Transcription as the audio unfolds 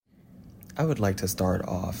I would like to start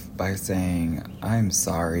off by saying I'm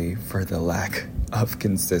sorry for the lack of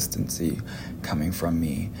consistency coming from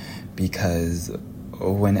me, because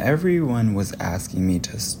when everyone was asking me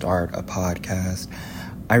to start a podcast,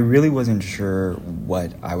 I really wasn't sure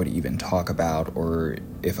what I would even talk about or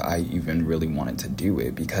if I even really wanted to do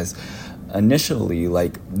it, because initially,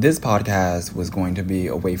 this podcast was going to be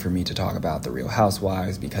a way for me to talk about The Real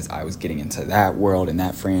Housewives, because I was getting into that world and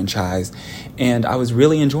that franchise, and I was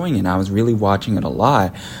really enjoying it. I was really watching it a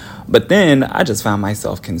lot. But then I just found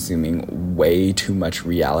myself consuming way too much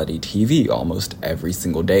reality TV almost every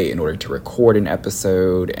single day in order to record an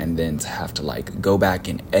episode, and then to have to go back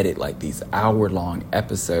and edit these hour-long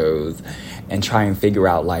episodes and try and figure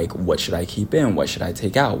out what should I keep in, what should I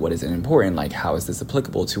take out, what is important, how is this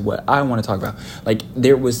applicable to what I want to talk about.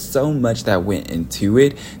 There was so much that went into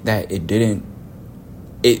it that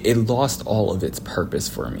it lost all of its purpose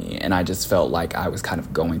for me, and I just felt like I was kind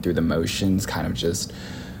of going through the motions, kind of just,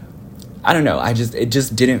 I don't know, it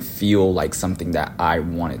just didn't feel like something that I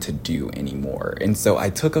wanted to do anymore. And so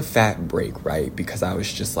I took a fat break, right? Because I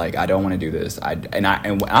was just I don't want to do this. And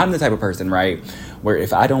I'm the type of person, right, where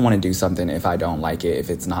if I don't want to do something, if I don't like it,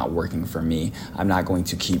 if it's not working for me, I'm not going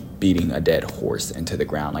to keep beating a dead horse into the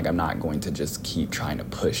ground. I'm not going to just keep trying to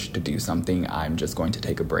push to do something. I'm just going to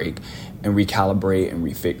take a break and recalibrate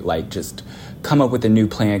and just come up with a new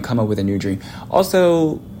plan, come up with a new dream.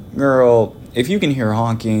 Also, girl, if you can hear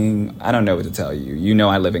honking, I don't know what to tell you. You know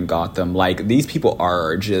I live in Gotham. These people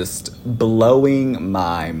are just blowing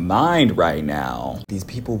my mind right now. These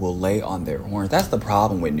people will lay on their horns. That's the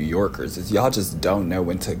problem with New Yorkers, is y'all just don't know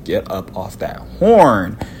when to get up off that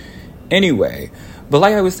horn. Anyway, but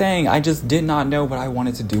like I was saying, I just did not know what I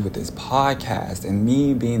wanted to do with this podcast. And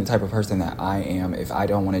me being the type of person that I am, if I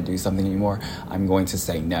don't want to do something anymore, I'm going to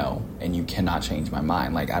say no. And you cannot change my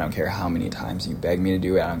mind. I don't care how many times you beg me to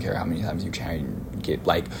do it. I don't care how many times you try and get,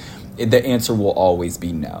 the answer will always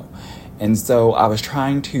be no. And so I was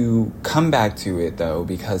trying to come back to it, though,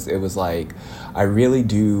 because it was I really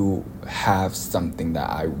do have something that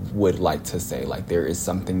I would like to say. There is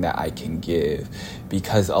something that I can give,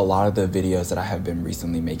 because a lot of the videos that I have been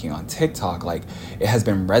recently making on TikTok, it has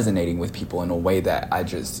been resonating with people in a way that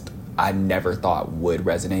I never thought would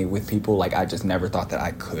resonate with people. I just never thought that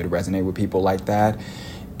I could resonate with people like that.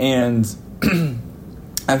 And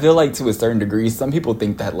I feel to a certain degree, some people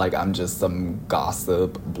think that I'm just some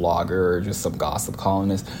gossip blogger or just some gossip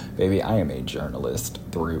columnist. Baby, I am a journalist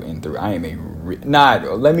through and through. I am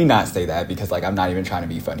let me not say that, because I'm not even trying to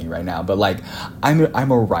be funny right now, but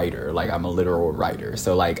I'm a writer. I'm a literal writer.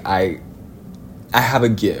 So I have a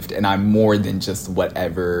gift, and I'm more than just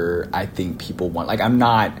whatever I think people want.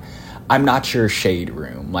 I'm not your shade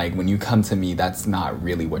room. When you come to me, that's not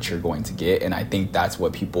really what you're going to get. And I think that's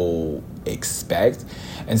what people expect.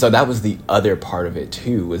 And so that was the other part of it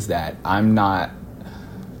too, was that I'm not,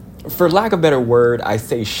 for lack of a better word, I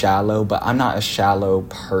say shallow, but I'm not a shallow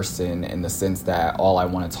person in the sense that all I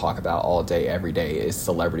want to talk about all day, every day is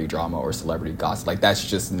celebrity drama or celebrity gossip. That's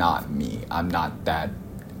just not me. I'm not that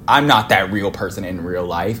real person in real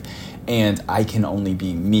life, and I can only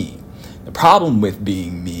be me. The problem with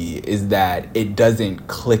being me is that it doesn't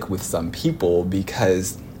click with some people,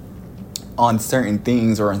 because on certain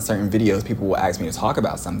things or on certain videos, people will ask me to talk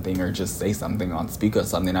about something or just say something speak of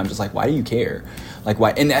something. I'm just why do you care?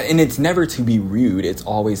 Why? And it's never to be rude. It's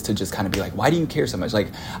always to just kind of be why do you care so much?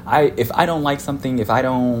 If I don't like something, if I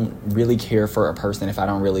don't really care for a person, if I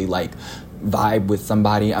don't really vibe with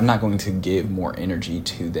somebody, I'm not going to give more energy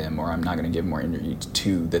to them, or I'm not going to give more energy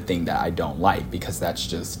to the thing that I don't like, because that's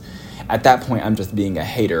just, at that point, I'm just being a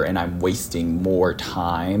hater, and I'm wasting more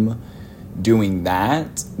time doing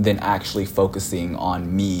that than actually focusing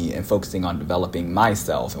on me and focusing on developing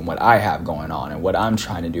myself and what I have going on and what I'm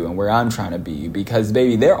trying to do and where I'm trying to be. Because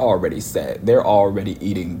baby, they're already set. They're already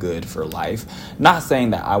eating good for life. Not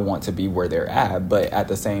saying that I want to be where they're at, but at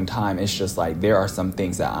the same time, it's just there are some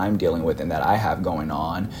things that I'm dealing with and that I have going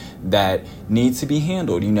on that need to be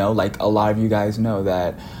handled. A lot of you guys know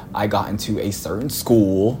that I got into a certain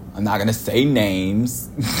school. I'm not going to say names,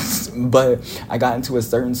 but I got into a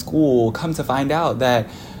certain school. Come to find out that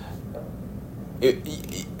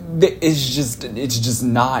it's just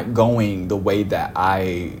not going the way that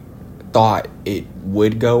I thought it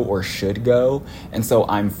would go or should go. And so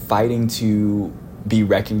I'm fighting to be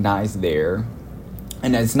recognized there.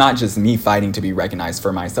 And it's not just me fighting to be recognized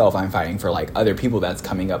for myself. I'm fighting for other people that's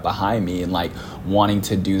coming up behind me and wanting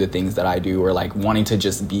to do the things that I do, or wanting to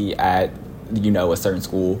just be at a certain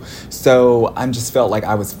school. So I just felt like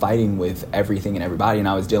I was fighting with everything and everybody, and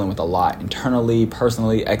I was dealing with a lot internally,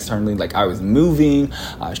 personally, externally. Like, I was moving,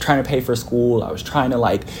 I was trying to pay for school, I was trying to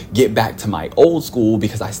like get back to my old school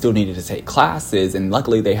because I still needed to take classes, and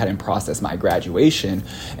luckily they hadn't processed my graduation.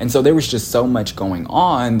 And so there was just so much going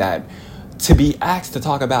on that to be asked to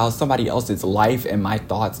talk about somebody else's life and my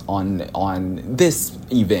thoughts on this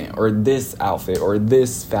event or this outfit or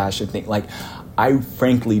this fashion thing, like, I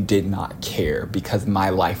frankly did not care because my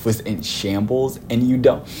life was in shambles. And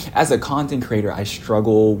as a content creator, I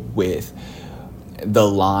struggle with the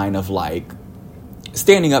line of like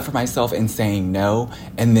standing up for myself and saying no,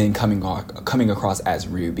 and then coming across as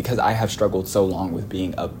rude, because I have struggled so long with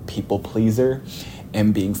being a people pleaser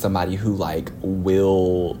and being somebody who like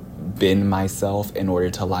will bend myself in order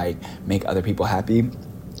to like make other people happy.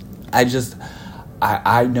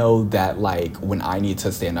 I know that like when I need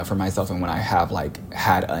to stand up for myself and when I have like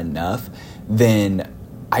had enough, then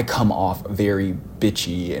I come off very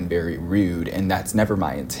bitchy and very rude, and that's never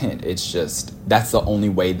my intent. It's just, that's the only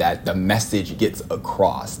way that the message gets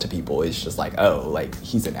across to people. It's just like, oh, like,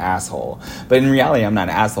 he's an asshole. But in reality, I'm not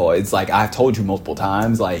an asshole. It's like, I've told you multiple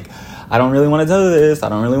times, like, I don't really want to do this. I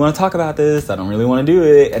don't really want to talk about this. I don't really want to do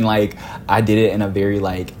it. And like, I did it in a very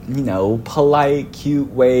like, polite, cute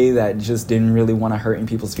way that just didn't really want to hurt in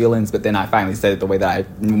people's feelings. But then I finally said it the way that I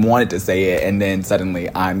wanted to say it. And then suddenly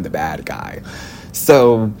I'm the bad guy.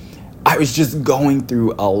 So I was just going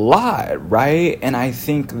through a lot, right? And I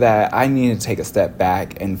think that I needed to take a step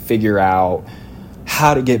back and figure out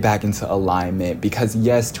how to get back into alignment, because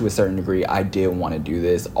yes, to a certain degree, I did want to do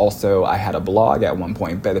this. Also, I had a blog at one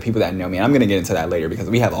point, but the people that know me, and I'm going to get into that later because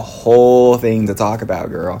we have a whole thing to talk about,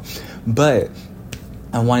 girl. But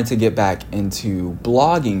I wanted to get back into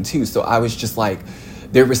blogging too. So I was just like,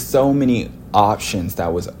 there were so many options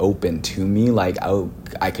that was open to me. Like,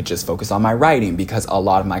 I could just focus on my writing, because a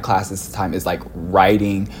lot of my classes this time is like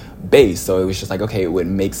writing based. So it was just like, okay, it would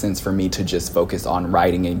make sense for me to just focus on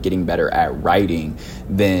writing and getting better at writing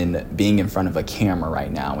than being in front of a camera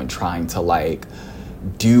right now and trying to like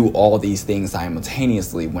do all these things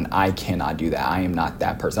simultaneously when I cannot do that. I am not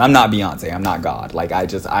that person. I'm not Beyonce. I'm not God. Like,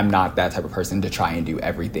 I'm not that type of person to try and do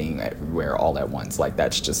everything everywhere all at once. Like,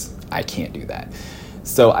 that's just, I can't do that.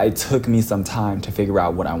 So it took me some time to figure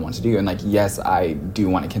out what I want to do. And like, yes, I do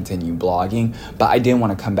want to continue blogging, but I didn't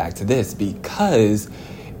want to come back to this because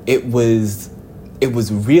it was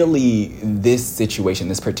really this situation,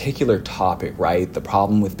 this particular topic, right? The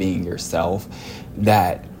problem with being yourself,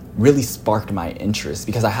 that really sparked my interest,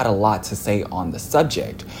 because I had a lot to say on the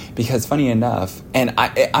subject. Because funny enough, and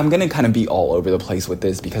I'm going to kind of be all over the place with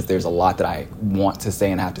this because there's a lot that I want to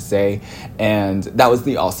say and have to say. And that was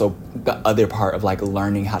also the other part of like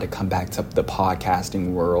learning how to come back to the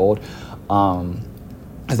podcasting world.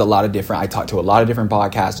 There's a lot of different, I talk to a lot of different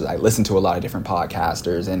podcasters. I listen to a lot of different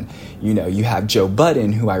podcasters, and, you have Joe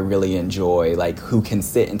Budden, who I really enjoy, like, who can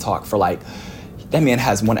sit and talk for like, that man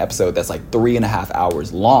has one episode that's like 3.5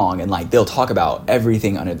 hours long, and like they'll talk about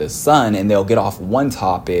everything under the sun, and they'll get off one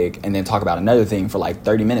topic and then talk about another thing for like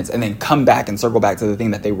 30 minutes and then come back and circle back to the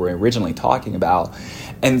thing that they were originally talking about.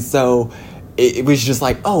 And so it was just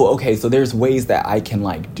like, oh, okay, so there's ways that I can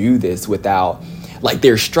like do this without like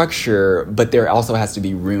there's structure, but there also has to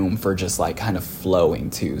be room for just like kind of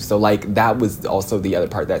flowing too. So like that was also the other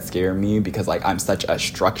part that scared me, because like I'm such a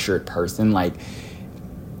structured person, like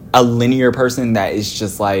a linear person that is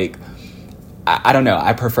just like, I don't know,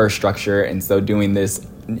 I prefer structure. And so doing this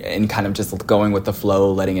and kind of just going with the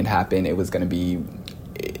flow, letting it happen,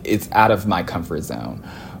 it's out of my comfort zone.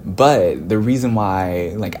 But the reason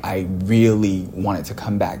why like I really wanted to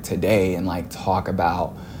come back today and like talk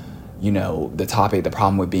about, the topic, the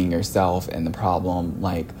problem with being yourself, and the problem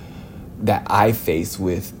like that I face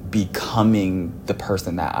with becoming the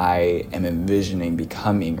person that I am envisioning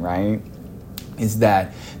becoming, right? Is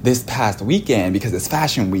that this past weekend, because it's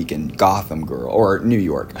Fashion Week in Gotham, girl, or New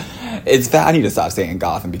York. I need to stop saying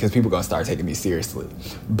Gotham because people are going to start taking me seriously.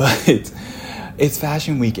 But it's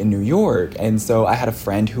Fashion Week in New York. And so I had a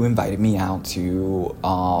friend who invited me out to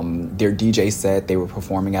their DJ set. They were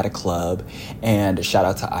performing at a club. And shout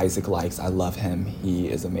out to Isaac Likes. I love him. He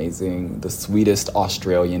is amazing. The sweetest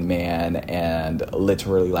Australian man. And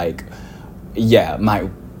literally like, yeah,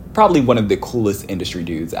 probably one of the coolest industry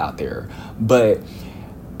dudes out there. But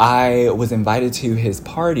I was invited to his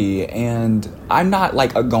party, and I'm not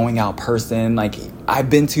like a going out person. Like I've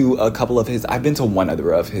been to one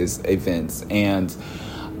other of his events, and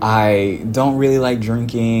I don't really like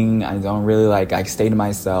drinking. I don't really like, I stay to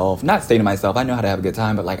myself. Not stay to myself. I know how to have a good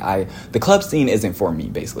time, but like the club scene isn't for me,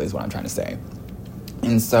 basically, is what I'm trying to say.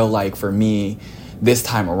 And so like for me, this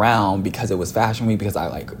time around, because it was Fashion Week, because I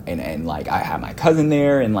like, and like I had my cousin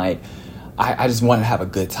there, and like I just wanted to have a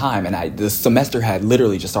good time. And the semester had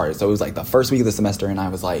literally just started. So it was like the first week of the semester, and I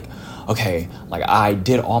was like, okay, like I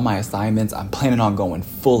did all my assignments. I'm planning on going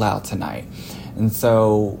full out tonight. And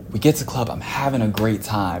so we get to club, I'm having a great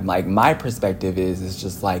time. Like my perspective is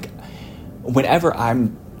just like, whenever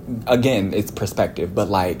again, it's perspective, but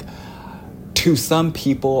like to some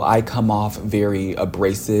people, I come off very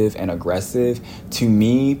abrasive and aggressive. To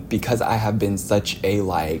me, because I have been such a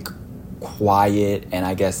like quiet and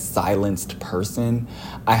I guess silenced person,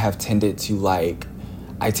 I tend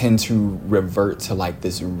to revert to like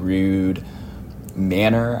this rude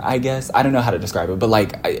manner, I guess. I don't know how to describe it, but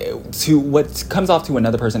like to what comes off to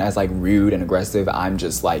another person as like rude and aggressive, I'm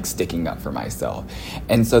just like sticking up for myself.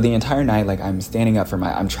 And so the entire night, like I'm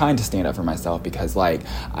trying to stand up for myself, because like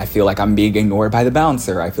I feel like I'm being ignored by the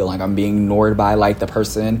bouncer. I feel like I'm being ignored by like the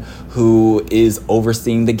person who is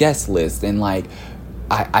overseeing the guest list, and like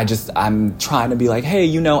I'm trying to be like,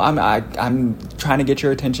 hey, I'm trying to get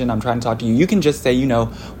your attention. I'm trying to talk to you. You can just say,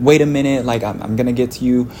 wait a minute, like I'm going to get to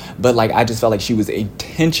you. But like, I just felt like she was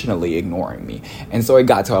intentionally ignoring me. And so it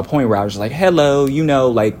got to a point where I was just like, hello,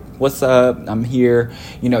 like, what's up? I'm here,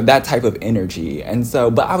 that type of energy. And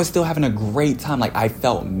so, but I was still having a great time. Like I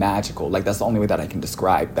felt magical. Like that's the only way that I can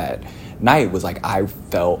describe that night, was like, I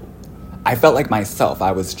felt like myself.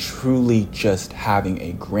 I was truly just having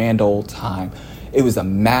a grand old time. It was a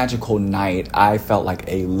magical night. I felt like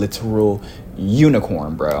a literal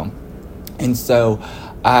unicorn, bro. And so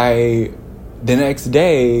the next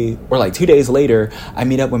day, or like 2 days later, I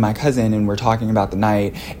meet up with my cousin and we're talking about the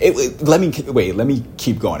night. Let me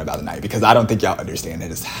keep going about the night, because I don't think y'all understand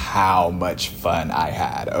it is how much fun I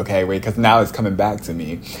had. Okay, because now it's coming back to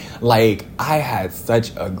me. Like I had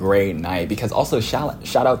such a great night, because also shout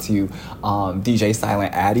out to DJ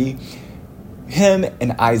Silent Addy. Him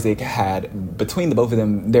and Isaac had, between the both of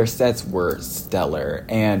them, their sets were stellar,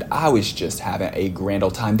 and I was just having a grand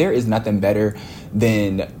old time. There is nothing better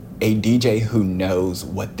than a DJ who knows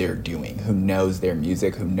what they're doing, who knows their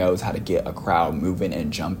music, who knows how to get a crowd moving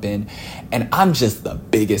and jumping. And I'm just the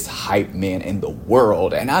biggest hype man in the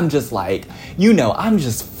world. And I'm just like, I'm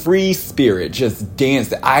just free spirit, just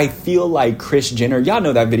dancing. I feel like Kris Jenner. Y'all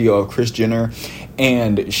know that video of Kris Jenner,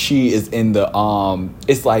 and she is in the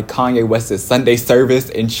it's like Kanye West's Sunday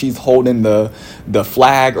service, and she's holding the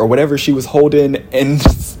flag or whatever she was holding and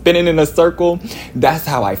spinning in a circle. That's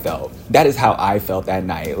how I felt. That is how I felt that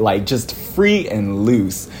night, like just free and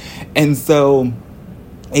loose. And so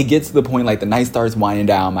it gets to the point, like the night starts winding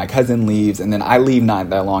down, my cousin leaves, and then I leave not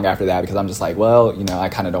that long after that, because I'm just like, well, I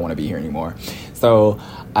kind of don't want to be here anymore. So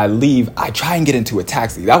I leave. I try and get into a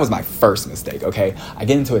taxi. That was my first mistake, okay? I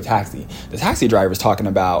get into a taxi. The taxi driver's talking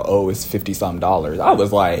about, it's $50-some. I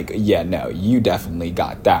was like, yeah, no, you definitely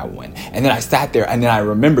got that one. And then I sat there, and then I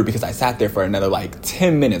remember, because I sat there for another like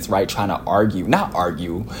 10 minutes, right, trying to not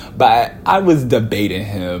argue, but I was debating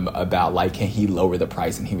him about like, can he lower the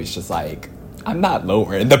price? And he was just like, I'm not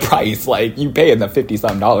lowering the price. Like, you paying the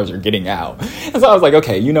 $50-some or getting out. And so I was like,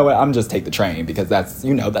 okay, you know what? I'm just take the train, because that's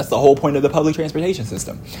the whole point of the public transportation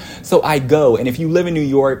system. So I go, and if you live in New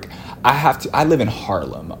York, I live in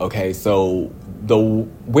Harlem. Okay. So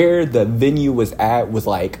where the venue was at was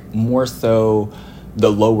like more so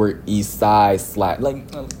the Lower East Side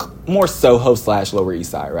more Soho / Lower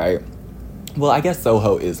East Side, right? Well, I guess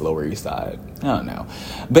Soho is Lower East Side. I don't know.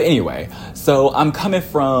 But anyway, so I'm coming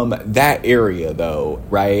from that area though,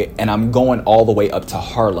 right? And I'm going all the way up to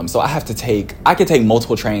Harlem. So I could take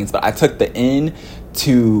multiple trains, but I took the N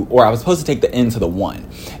I was supposed to take the N to the 1.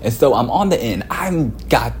 And so I'm on the N. I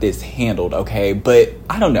got this handled, okay? But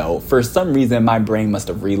I don't know. For some reason, my brain must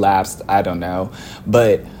have relapsed. I don't know.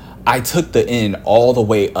 But I took the N all the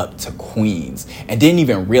way up to Queens and didn't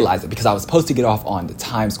even realize it, because I was supposed to get off on the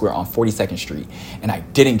Times Square on 42nd Street, and I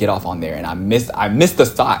didn't get off on there, and I missed the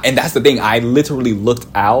stop. And that's the thing. I literally looked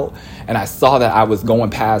out and I saw that I was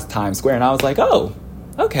going past Times Square, and I was like, oh,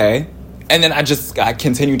 okay. And then I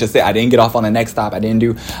continued to sit. I didn't get off on the next stop.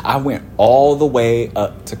 I went all the way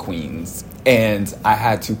up to Queens. And I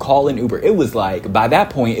had to call an Uber. It was like, by that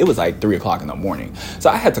point, it was like 3:00 in the morning. So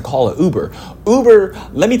I had to call an Uber. Uber,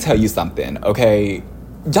 let me tell you something, okay?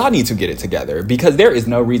 Y'all need to get it together, because there is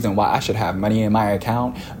no reason why I should have money in my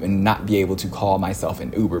account and not be able to call myself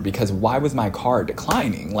an Uber, because why was my card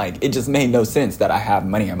declining? Like, it just made no sense that I have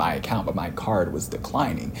money in my account, but my card was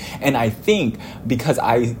declining. And I think because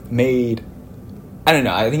I think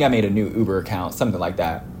I made a new Uber account, something like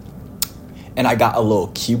that. And I got a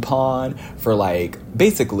little coupon for like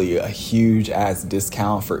basically a huge ass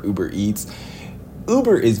discount for Uber Eats.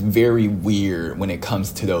 Uber is very weird when it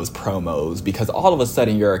comes to those promos, because all of a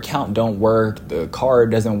sudden your account don't work, the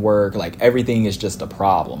card doesn't work, like everything is just a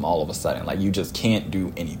problem all of a sudden. Like you just can't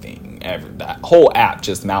do anything. That whole app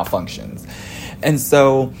just malfunctions. And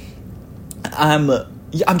so I'm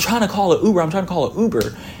trying to call it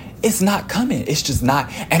Uber. It's not coming. It's just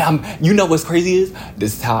not. And you know what's crazy is,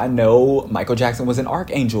 this is how I know Michael Jackson was an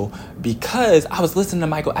archangel, because I was listening to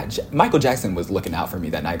Michael Jackson was looking out for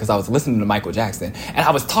me that night, because I was listening to Michael Jackson and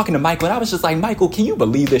I was talking to Michael and I was just like, Michael, can you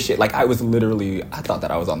believe this shit? Like I thought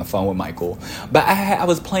that I was on the phone with Michael, but I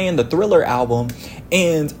was playing the Thriller album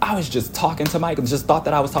and I was just talking to Michael, just thought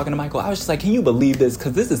that I was talking to Michael. I was just like, can you believe this?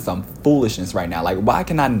 Because this is some foolishness right now. Like, why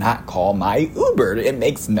can I not call my Uber? It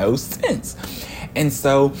makes no sense. And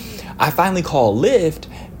so I finally call Lyft,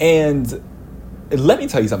 and let me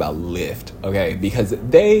tell you something about Lyft, okay? Because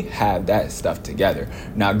they have that stuff together.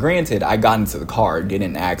 Now, granted, I got into the car,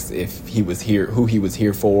 didn't ask if he was here, who he was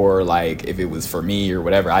here for, like if it was for me or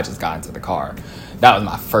whatever. I just got into the car. That was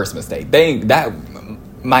my first mistake.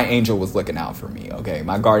 My angel was looking out for me, okay?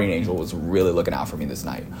 My guardian angel was really looking out for me this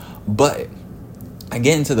night. But I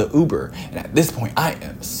get into the Uber, and at this point, I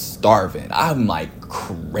am starving. I'm like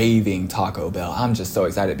craving Taco Bell. I'm just so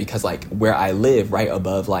excited because like where I live, right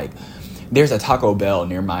above, like there's a Taco Bell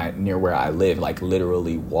near where I live, like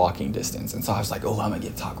literally walking distance. And so I was like, oh, I'm gonna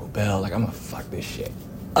get Taco Bell. Like I'm gonna fuck this shit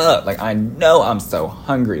up. Like I know I'm so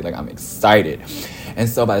hungry. Like I'm excited. And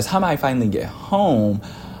so by the time I finally get home,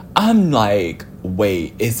 I'm like,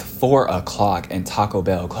 wait, it's 4:00 and Taco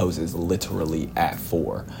Bell closes literally at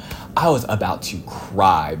 4. I was about to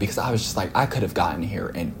cry because I was just like, I could have gotten here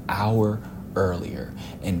an hour earlier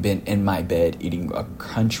and been in my bed eating a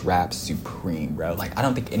Crunchwrap Supreme, bro. Like, I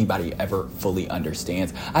don't think anybody ever fully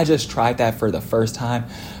understands. I just tried that for the first time.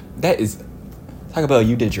 That is, Taco Bell,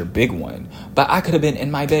 you did your big one. But I could have been in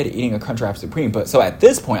my bed eating a Crunchwrap Supreme. But so at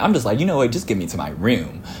this point, I'm just like, you know what, just get me to my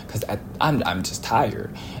room, because I'm just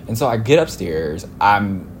tired. And so I get upstairs,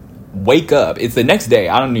 wake up. It's the next day.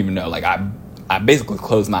 I don't even know. Like, I basically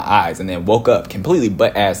closed my eyes and then woke up completely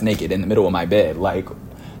butt-ass naked in the middle of my bed. Like,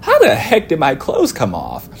 how the heck did my clothes come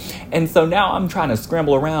off? And so now I'm trying to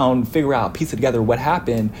scramble around, figure out, piece it together what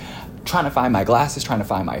happened, trying to find my glasses, trying to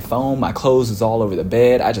find my phone. My clothes was all over the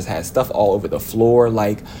bed. I just had stuff all over the floor.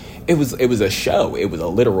 Like, it was a show. It was a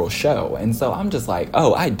literal show. And so I'm just like,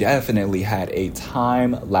 oh, I definitely had a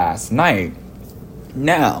time last night.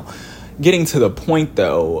 Now, getting to the point,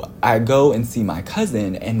 though, I go and see my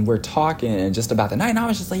cousin, and we're talking just about the night, and I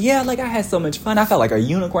was just like, yeah, like, I had so much fun. I felt like a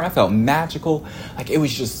unicorn. I felt magical. Like, it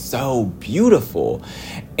was just so beautiful.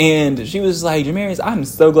 And she was like, Jamarius, I'm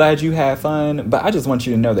so glad you had fun, but I just want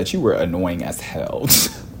you to know that you were annoying as hell.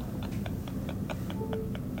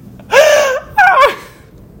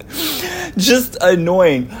 Just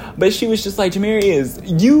annoying. But she was just like,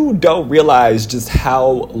 Jamarius, you don't realize just how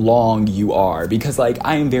long you are, because like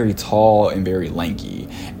I am very tall and very lanky,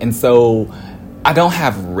 and so I don't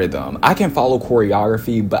have rhythm. I can follow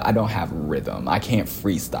choreography, but I don't have rhythm. I can't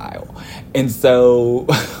freestyle. And so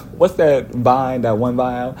what's that one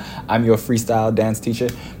Vine? I'm your freestyle dance teacher.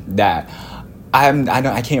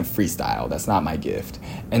 I can't freestyle. That's not my gift.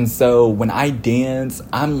 And so when I dance,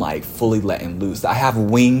 I'm like fully letting loose. I have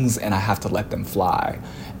wings and I have to let them fly.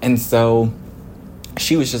 And so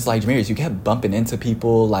she was just like, Jamarius, you kept bumping into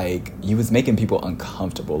people. Like, you was making people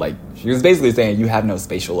uncomfortable. Like, she was basically saying you have no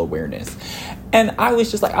spatial awareness. And I was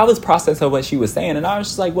just like, I was processing what she was saying. And I was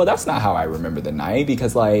just like, well, that's not how I remember the night,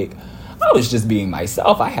 because like, I was just being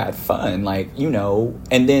myself. I had fun, like, you know.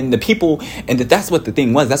 And then the people, and that's what the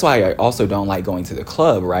thing was. That's why I also don't like going to the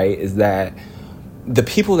club, right? Is that the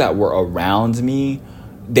people that were around me,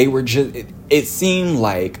 they were just, it seemed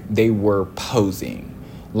like they were posing.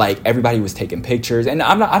 Like, everybody was taking pictures. And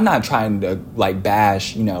I'm not trying to, like,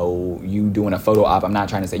 bash, you know, you doing a photo op. I'm not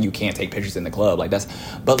trying to say you can't take pictures in the club. Like,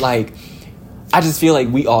 but, like, I just feel like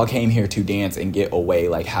we all came here to dance and get away,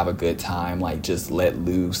 like, have a good time, like, just let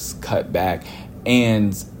loose, cut back.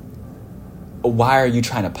 And why are you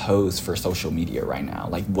trying to pose for social media right now?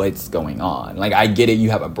 Like, what's going on? Like, I get it,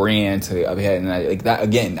 you have a brand to up ahead, and like that,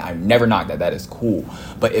 again, I never knocked that. That is cool.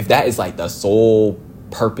 But if that is like the sole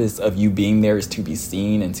purpose of you being there is to be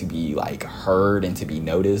seen and to be like heard and to be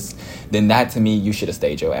noticed, then that, to me, you should have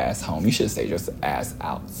stayed your ass home. You should have stayed your ass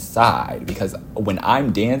outside, because when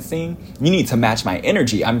I'm dancing, you need to match my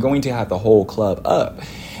energy. I'm going to have the whole club up.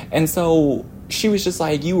 And so she was just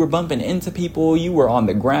like, you were bumping into people, you were on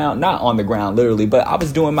the ground, not on the ground literally, but I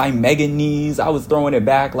was doing my mega knees, I was throwing it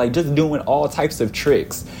back, like just doing all types of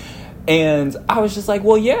tricks. And I was just like,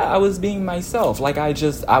 well, yeah, I was being myself. Like,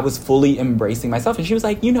 I was fully embracing myself. And she was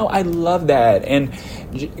like, I love that. And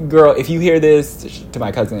girl, if you hear this, to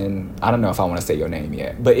my cousin, I don't know if I want to say your name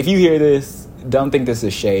yet, but if you hear this, don't think this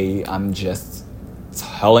is shade. I'm just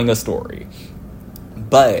telling a story.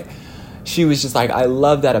 But she was just like, I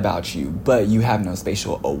love that about you, but you have no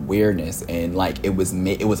spatial awareness. And like, it was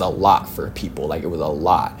a lot for people. Like, it was a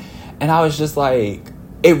lot. And I was just like,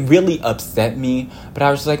 it really upset me, but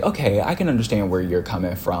I was just like, okay, I can understand where you're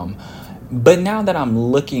coming from. But now that I'm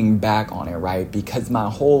looking back on it, right, because my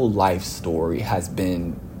whole life story has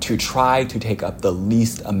been to try to take up the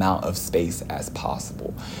least amount of space as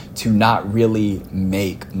possible, to not really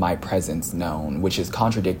make my presence known, which is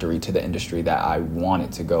contradictory to the industry that I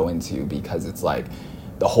wanted to go into, because it's like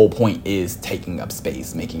the whole point is taking up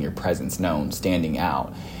space, making your presence known, standing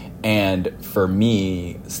out. And for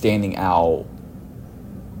me, standing out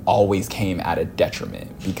always came at a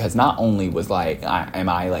detriment, because not only was like, am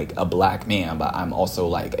I like a black man, but I'm also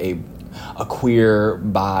like a queer,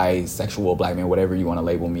 bisexual black man, whatever you want to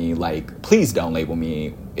label me. Like, please don't label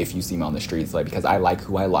me if you see me on the streets, like, because I like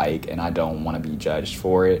who I like and I don't want to be judged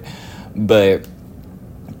for it. But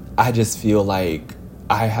I just feel like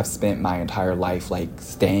I have spent my entire life like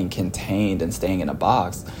staying contained and staying in a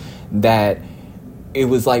box, that it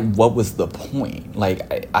was like, what was the point?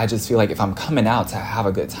 Like, I just feel like if I'm coming out to have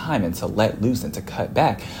a good time and to let loose and to cut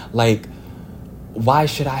back, like, why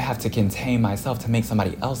should I have to contain myself to make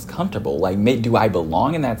somebody else comfortable? Like, do I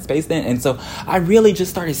belong in that space then? And so I really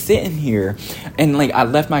just started sitting here, and like, I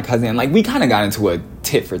left my cousin, like, we kind of got into a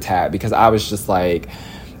tit for tat, because I was just like,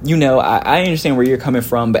 I understand where you're coming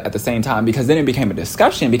from, but at the same time, because then it became a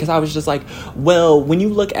discussion, because I was just like, well, when you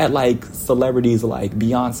look at like celebrities like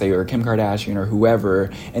Beyonce or Kim Kardashian or whoever,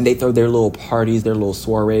 and they throw their little parties, their little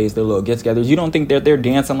soirees, their little get-togethers, you don't think they're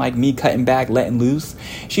dancing like me, cutting back, letting loose?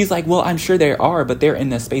 She's like, well, I'm sure they are, but they're in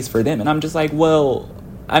the space for them. And I'm just like, well,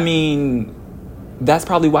 I mean, that's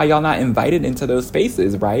probably why y'all not invited into those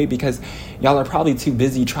spaces, right? Because y'all are probably too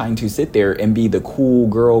busy trying to sit there and be the cool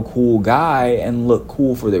girl, cool guy, and look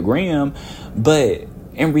cool for the gram. But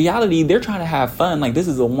in reality, they're trying to have fun. Like, this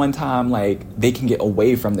is a one time, like, they can get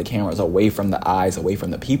away from the cameras, away from the eyes, away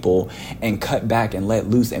from the people, and cut back and let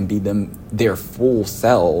loose and be their full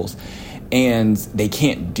selves. And they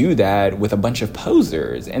can't do that with a bunch of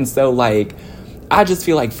posers. And so, like, I just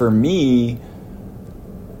feel like for me,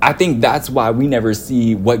 I think that's why we never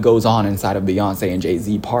see what goes on inside of Beyonce and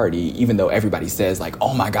Jay-Z party, even though everybody says like,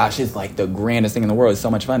 oh my gosh, it's like the grandest thing in the world. It's so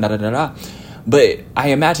much fun, da da da da. But I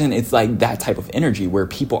imagine it's like that type of energy where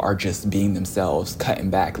people are just being themselves, cutting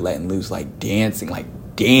back, letting loose, like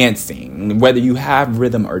dancing. Whether you have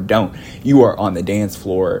rhythm or don't, you are on the dance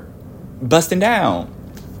floor busting down.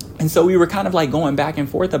 And so we were kind of like going back and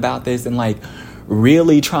forth about this, and like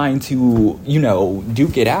really trying to,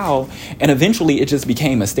 duke it out. And eventually it just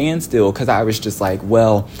became a standstill, because I was just like,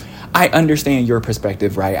 well, I understand your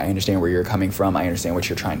perspective, right? I understand where you're coming from. I understand what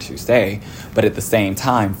you're trying to say. But at the same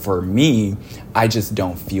time, for me, I just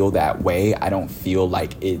don't feel that way. I don't feel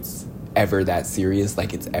like it's ever that serious,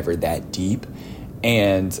 like it's ever that deep.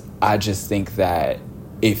 And I just think that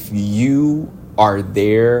if you are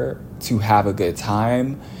there to have a good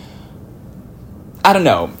time, I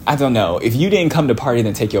don't know. If you didn't come to party,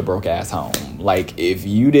 then take your broke ass home. Like, if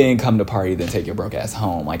you didn't come to party, then take your broke ass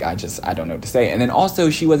home. Like, I don't know what to say. And then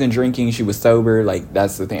also, she wasn't drinking. She was sober. Like,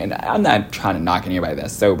 that's the thing. And I'm not trying to knock anybody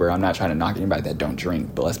that's sober. I'm not trying to knock anybody that don't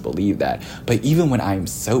drink. But let's believe that. But even when I'm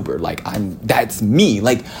sober, like, that's me.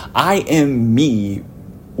 Like, I am me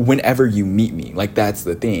whenever you meet me. Like, that's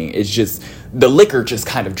the thing. It's just, the liquor just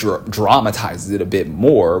kind of dramatizes it a bit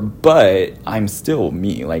more. But I'm still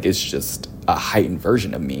me. Like, it's just a heightened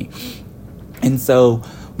version of me. And so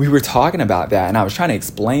we were talking about that, and I was trying to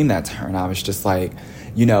explain that to her, and I was just like,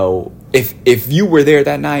 if you were there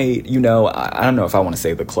that night, I don't know if I want to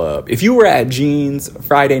say the club. If you were at Jean's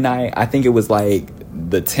Friday night, I think it was like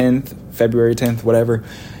the 10th, February 10th, whatever,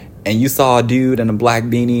 and you saw a dude in a black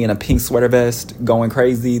beanie and a pink sweater vest going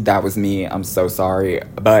crazy, that was me. I'm so sorry,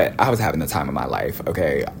 but I was having the time of my life,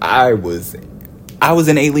 okay? I was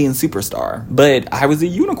an alien superstar, but I was a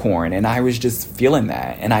unicorn, and I was just feeling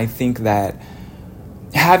that. And I think that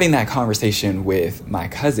having that conversation with my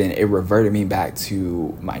cousin, it reverted me back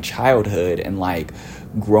to my childhood and like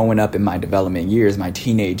growing up in my development years, my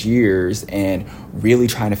teenage years, and really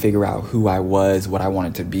trying to figure out who I was, what I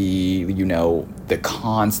wanted to be, the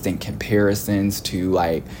constant comparisons to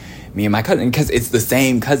like me and my cousin, because it's the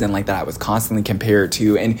same cousin like that I was constantly compared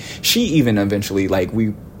to. And she even eventually, like,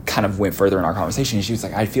 we kind of went further in our conversation, and she was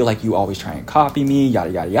like, I feel like you always try and copy me,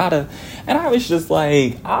 yada, yada, yada. And I was just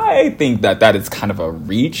like, I think that is kind of a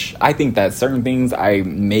reach. I think that certain things I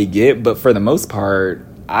may get, but for the most part,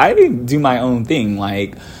 I do my own thing.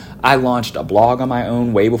 Like, I launched a blog on my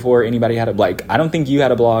own way before anybody had I don't think you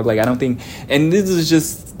had a blog. Like, I don't think, and this is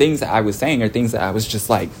just things that I was saying, or things that I was just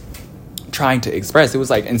like trying to express. It was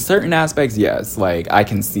like, in certain aspects, yes, like, I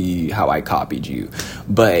can see how I copied you,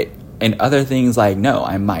 but in other things, like, no,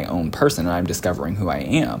 I'm my own person and I'm discovering who I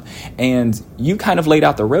am. And you kind of laid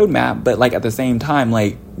out the roadmap, but like, at the same time,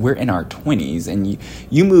 like, we're in our 20s, and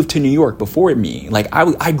you moved to New York before me. Like,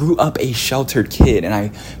 I grew up a sheltered kid, and I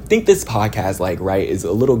think this podcast, like, right, is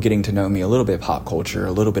a little getting to know me, a little bit pop culture,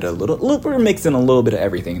 a little bit we're mixing a little bit of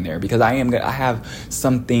everything in there, because I have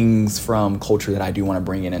some things from culture that I do want to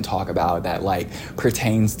bring in and talk about that, like,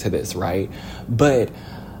 pertains to this, right? But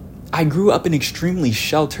I grew up an extremely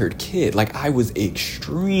sheltered kid. Like, I was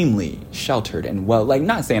extremely sheltered, and, well, like,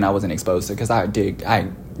 not saying I wasn't exposed to, because I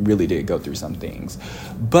really did go through some things.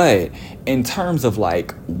 But in terms of,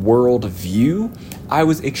 like, world view, I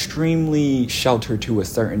was extremely sheltered to a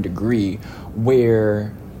certain degree,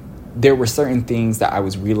 where there were certain things that I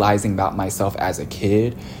was realizing about myself as a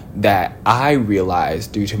kid that I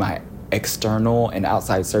realized, due to my external and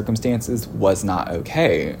outside circumstances, was not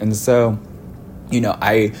okay. And so, you know,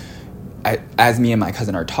 I as me and my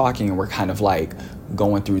cousin are talking, and we're kind of like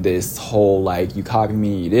going through this whole, like, you copied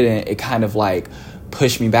me, you didn't, it kind of like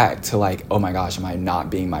pushed me back to, like, oh my gosh, am I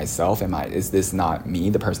not being myself? Is this not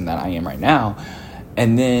me, the person that I am right now?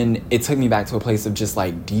 And then it took me back to a place of just,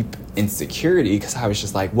 like, deep insecurity, because I was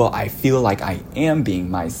just like, well, I feel like I am being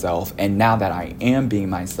myself, and now that I am being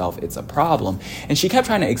myself, it's a problem. And she kept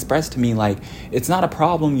trying to express to me, like, it's not a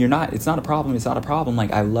problem, it's not a problem,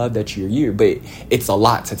 like, I love that you're you, but it's a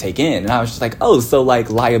lot to take in. And I was just like, oh, so, like,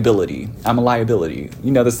 liability, I'm a liability.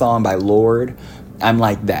 You know the song by Lorde? I'm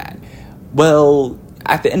like that. Well,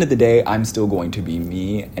 at the end of the day, I'm still going to be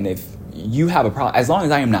me, and if you have a problem, as long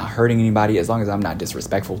as I am not hurting anybody, as long as I'm not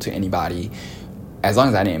disrespectful to anybody, as long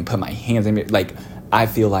as I didn't put my hands in it, like, I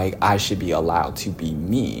feel like I should be allowed to be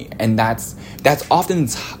me. And that's often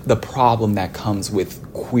the problem that comes with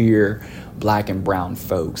queer Black and brown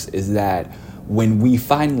folks, is that when we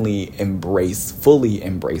finally fully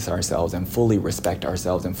embrace ourselves, and fully respect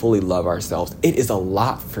ourselves, and fully love ourselves, it is a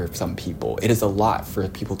lot for some people. It is a lot for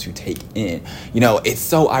people to take in. You know, it's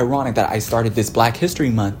so ironic that I started this Black History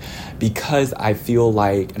Month, because I feel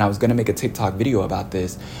like, and I was going to make a TikTok video about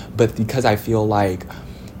this, but because I feel like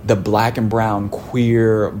the Black and brown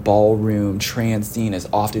queer ballroom trans scene is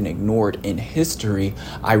often ignored in history,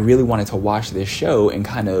 I really wanted to watch this show and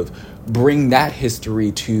kind of bring that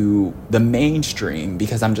history to the mainstream,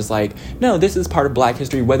 because I'm just like, no, this is part of Black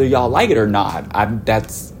history, whether y'all like it or not.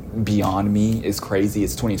 That's beyond me. It's crazy.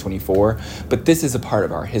 It's 2024, but this is a part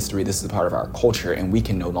of our history. This is a part of our culture, and we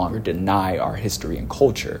can no longer deny our history and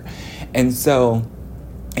culture. And so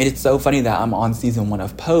it's so funny that I'm on season 1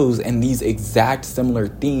 of Pose, and these exact similar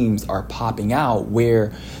themes are popping out,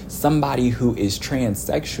 where somebody who is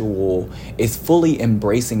transsexual is fully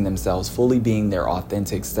embracing themselves, fully being their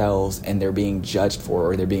authentic selves, and they're being judged for,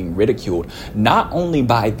 or they're being ridiculed, not only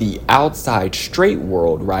by the outside straight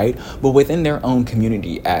world, right, but within their own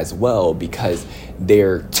community as well, because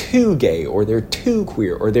they're too gay, or they're too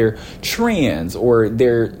queer, or they're trans, or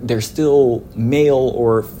they're still male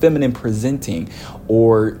or feminine presenting,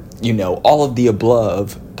 or, you know, all of the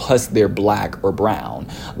above, plus they're Black or brown.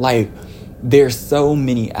 Like, there's so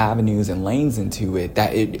many avenues and lanes into it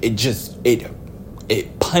that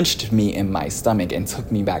it punched me in my stomach and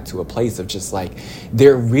took me back to a place of just like,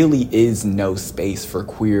 there really is no space for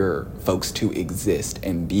queer folks to exist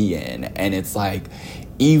and be in. And it's like,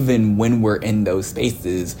 even when we're in those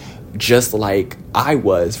spaces, just like I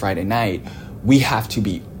was Friday night, we have to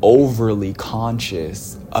be overly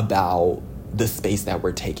conscious about the space that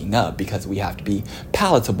we're taking up, because we have to be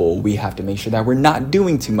palatable. We have to make sure that we're not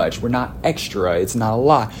doing too much. We're not extra. It's not a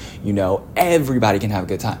lot. You know, everybody can have a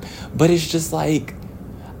good time. But it's just like,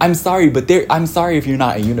 I'm sorry, I'm sorry if you're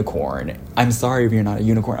not a unicorn. I'm sorry if you're not a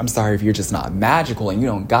unicorn. I'm sorry if you're just not magical and you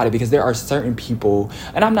don't got it, because there are certain people,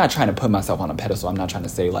 and I'm not trying to put myself on a pedestal. I'm not trying to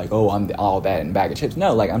say like, oh, I'm all that and bag of chips.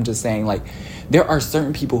 No, like, I'm just saying, like, there are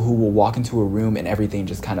certain people who will walk into a room and everything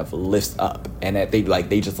just kind of lifts up, and that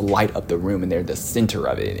they just light up the room, and they're the center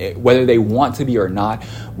of it. Whether they want to be or not,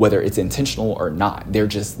 whether it's intentional or not, they're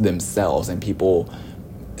just themselves. And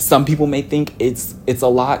some people may think it's a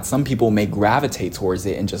lot. Some people may gravitate towards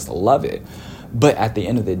it and just love it. But at the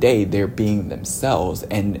end of the day, they're being themselves,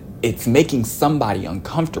 and it's making somebody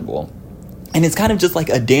uncomfortable. And it's kind of just like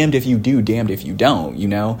a damned if you do, damned if you don't, you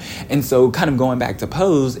know? And so kind of going back to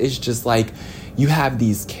Pose, it's just like you have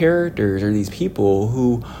these characters or these people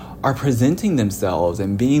who are presenting themselves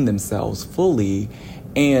and being themselves fully,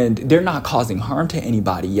 and they're not causing harm to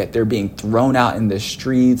anybody, yet they're being thrown out in the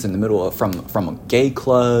streets in the middle of from gay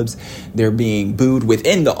clubs. They're being booed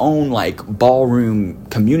within the own like ballroom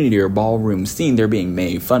community or ballroom scene. They're being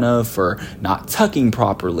made fun of for not tucking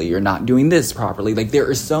properly or not doing this properly. Like, there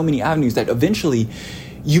are so many avenues that eventually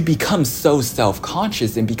you become so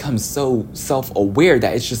self-conscious and become so self-aware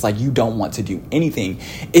that it's just like you don't want to do anything.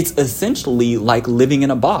 It's essentially like living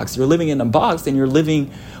in a box. You're living in a box and you're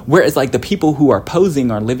living, whereas like the people who are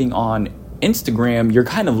posing are living on Instagram, you're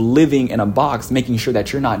kind of living in a box, making sure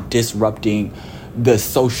that you're not disrupting the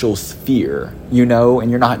social sphere, you know,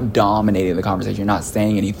 and you're not dominating the conversation, you're not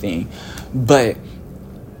saying anything. But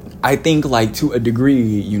I think like to a degree,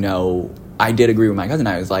 you know, I did agree with my cousin.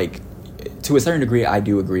 I was like, to a certain degree, I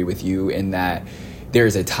do agree with you in that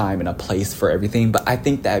there's a time and a place for everything. But I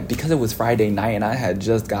think that because it was Friday night and I had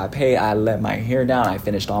just got paid, I let my hair down, I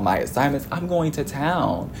finished all my assignments, I'm going to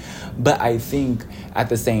town. But I think at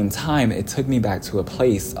the same time, it took me back to a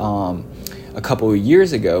place a couple of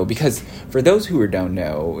years ago, because for those who don't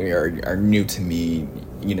know or are new to me,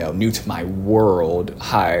 you know, new to my world,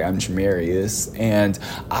 hi, I'm Jamarius, and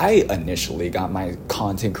I initially got my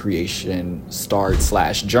content creation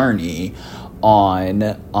start/journey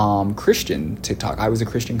on Christian TikTok. I was a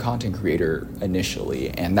Christian content creator initially,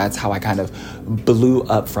 and that's how I kind of blew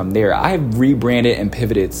up from there. I've rebranded and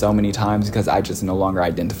pivoted so many times because I just no longer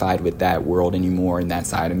identified with that world anymore and that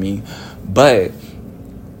side of me. But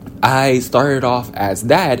I started off as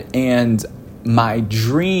that, and my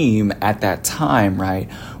dream at that time, right,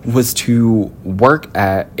 was to work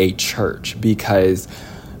at a church, because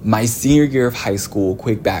my senior year of high school,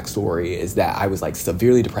 quick backstory, is that I was like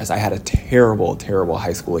severely depressed. I had a terrible, terrible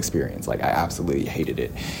high school experience. Like, I absolutely hated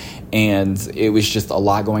it. And it was just a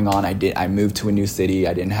lot going on. I moved to a new city.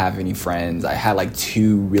 I didn't have any friends. I had like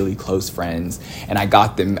 2 really close friends, and I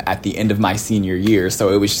got them at the end of my senior year.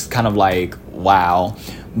 So it was just kind of like, wow.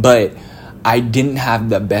 But I didn't have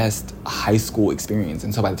the best high school experience.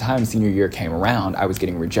 And so by the time senior year came around, I was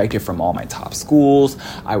getting rejected from all my top schools.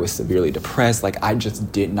 I was severely depressed. Like, I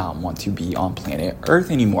just did not want to be on planet Earth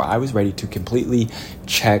anymore. I was ready to completely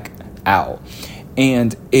check out.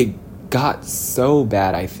 And it got so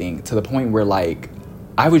bad, I think, to the point where like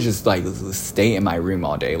I would just like stay in my room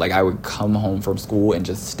all day. Like, I would come home from school and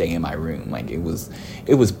just stay in my room. Like, it was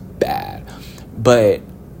bad. But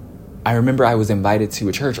I remember I was invited to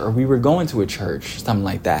a church, or we were going to a church, something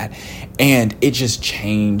like that. And it just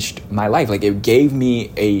changed my life. Like, it gave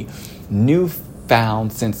me a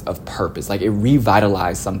newfound sense of purpose. Like, it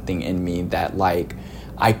revitalized something in me that like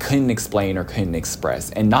I couldn't explain or couldn't express.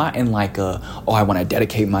 And not in like I want to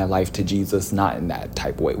dedicate my life to Jesus. Not in that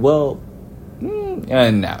type of way. Well, no,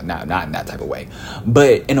 not in that type of way.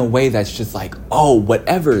 But in a way that's just like, oh,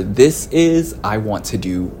 whatever this is, I want to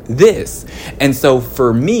do this. And so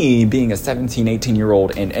for me, being a 17,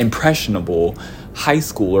 18-year-old and impressionable high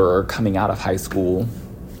schooler or coming out of high school,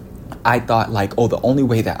 I thought like, oh, the only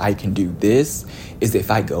way that I can do this is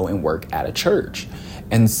if I go and work at a church.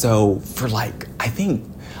 And so for like,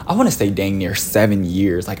 I want to say dang near 7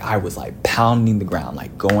 years, like I was like pounding the ground,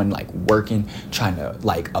 like going, like working, trying to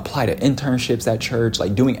like apply to internships at church,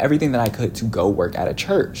 like doing everything that I could to go work at a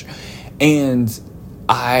church. And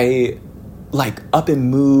I like up and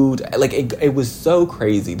moved, like it was so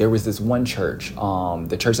crazy. There was this one church,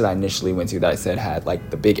 the church that I initially went to that I said had like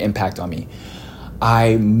the big impact on me.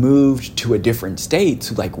 I moved to a different state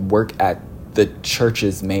to like work at the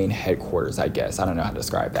church's main headquarters, I guess. I don't know how to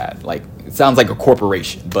describe that. Like, it sounds like a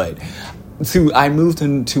corporation, but I moved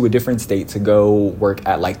into a different state to go work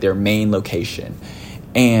at like their main location.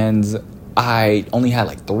 And I only had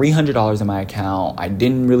like $300 in my account. I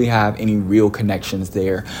didn't really have any real connections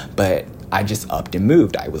there, but I just upped and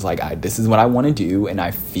moved. I was like, this is what I want to do, and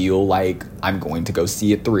I feel like I'm going to go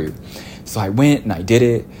see it through. So I went and I did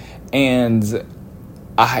it, and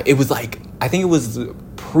it was like, I think it was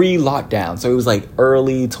pre-lockdown, so it was like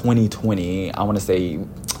early 2020. I want to say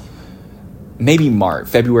maybe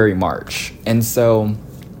February, March. And so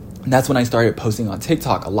that's when I started posting on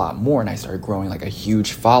TikTok a lot more, and I started growing like a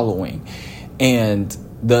huge following. And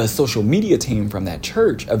the social media team from that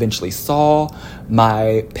church eventually saw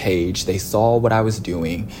my page. They saw what I was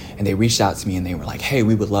doing, and they reached out to me and they were like, hey,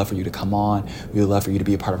 we would love for you to come on. We would love for you to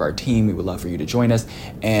be a part of our team. We would love for you to join us.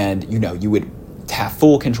 And, you know, you would have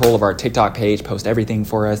full control of our TikTok page, post everything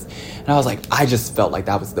for us. And I was like, I just felt like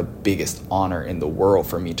that was the biggest honor in the world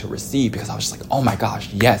for me to receive, because I was just like, oh my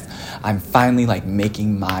gosh, yes, I'm finally like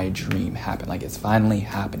making my dream happen. Like, it's finally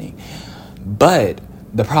happening. But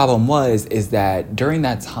the problem is that during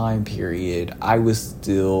that time period, I was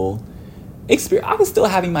still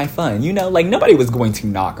having my fun, you know, like nobody was going to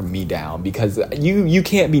knock me down, because you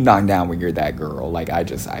can't be knocked down when you're that girl. Like, I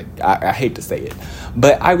hate to say it,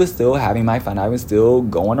 but I was still having my fun. I was still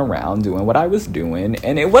going around doing what I was doing,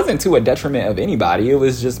 and it wasn't to a detriment of anybody. It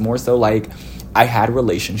was just more so like I had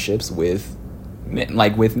relationships with men,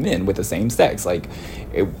 like with men with the same sex. Like,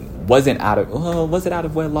 it wasn't was it out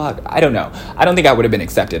of wedlock? I don't know. I don't think I would have been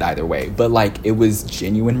accepted either way, but like, it was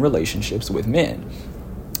genuine relationships with men.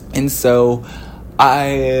 And so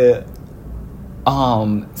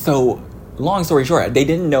so long story short, they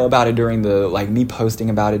didn't know about it during me posting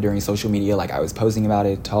about it during social media. Like, I was posting about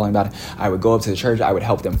it, telling about it. I would go up to the church. I would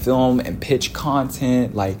help them film and pitch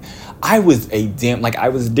content. Like, I was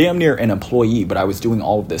damn near an employee, but I was doing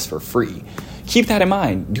all of this for free. Keep that in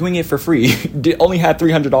mind, doing it for free. Only had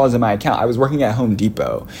 $300 in my account. I was working at Home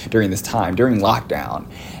Depot during this time, during lockdown.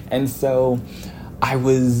 And so I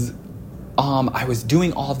was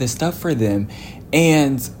doing all this stuff for them.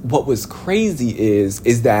 And what was crazy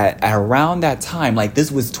is that at around that time, like,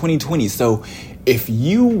 this was 2020. So if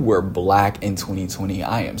you were Black in 2020,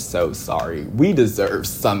 I am so sorry. We deserve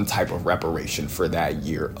some type of reparation for that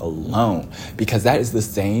year alone, because that is the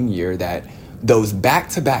same year that those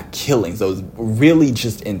back-to-back killings, those really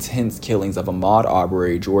just intense killings of Ahmaud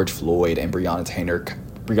Arbery, George Floyd, and Breonna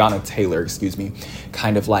Taylor,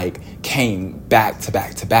 kind of like came back to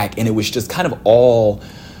back to back. And it was just kind of all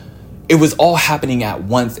happening at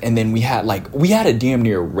once. And then we had a damn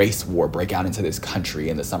near race war break out into this country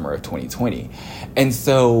in the summer of 2020. And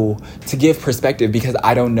so, to give perspective, because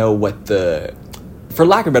I don't know what for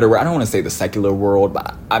lack of a better word, I don't want to say the secular world,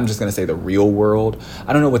 but I'm just going to say the real world.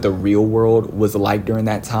 I don't know what the real world was like during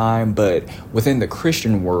that time, but within the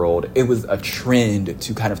Christian world, it was a trend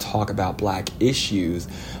to kind of talk about Black issues,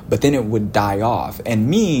 but then it would die off. And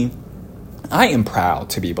me, I am proud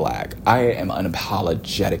to be Black. I am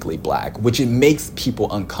unapologetically Black, which it makes people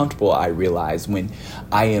uncomfortable, I realize, when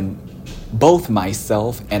I am both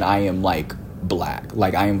myself and I am like Black.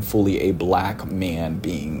 Like, I am fully a Black man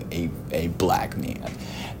being a Black man.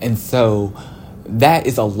 And so that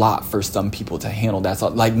is a lot for some people to handle. That's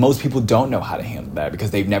like, most people don't know how to handle that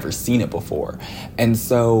because they've never seen it before. And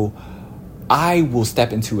so I will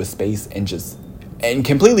step into a space and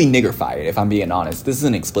completely niggerify it, if I'm being honest. This is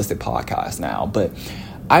an explicit podcast now, but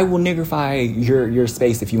I will niggerify your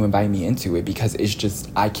space if you invite me into it, because it's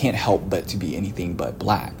just, I can't help but to be anything but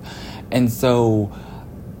Black. And so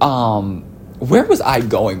where was I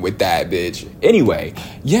going with that, bitch? Anyway,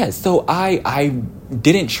 yes, so I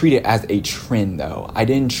didn't treat it as a trend, though. I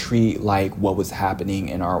didn't treat, like, what was happening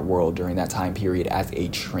in our world during that time period as a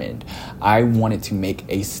trend. I wanted to make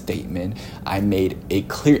a statement. I made it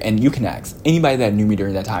clear, and you can ask anybody that knew me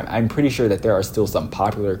during that time. I'm pretty sure that there are still some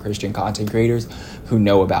popular Christian content creators who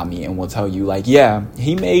know about me and will tell you, like, yeah,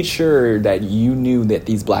 he made sure that you knew that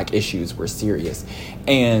these Black issues were serious.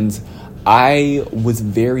 And I was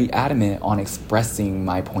very adamant on expressing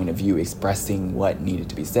my point of view, expressing what needed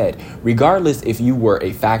to be said. Regardless if you were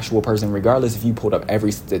a factual person, regardless if you pulled up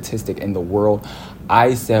every statistic in the world,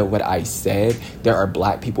 I said what I said. There are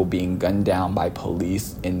Black people being gunned down by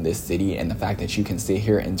police in this city, and the fact that you can sit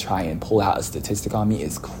here and try and pull out a statistic on me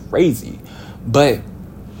is crazy. But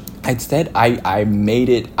instead, I made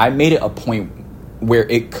it a point where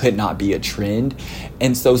it could not be a trend.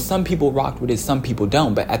 And so some people rocked with it, some people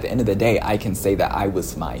don't. But at the end of the day, I can say that I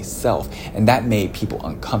was myself, and that made people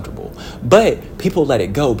uncomfortable. But people let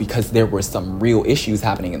it go because there were some real issues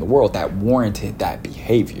happening in the world that warranted that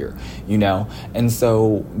behavior, you know? And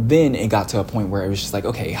so then it got to a point where it was just like,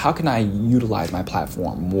 okay, how can I utilize my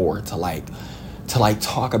platform more to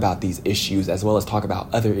talk about these issues, as well as talk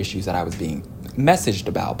about other issues that I was being messaged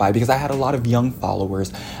about by, because I had a lot of young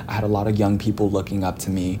followers. I had a lot of young people looking up to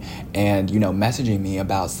me and, you know, messaging me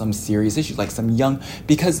about some serious issues, like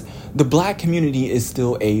because the Black community is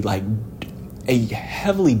still a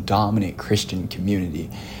heavily dominant Christian community.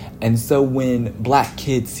 And so when Black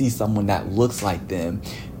kids see someone that looks like them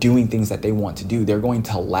doing things that they want to do, they're going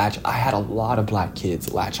to latch. I had a lot of Black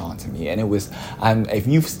kids latch on to me, and if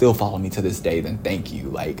you still follow me to this day, then thank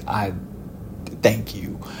you. Thank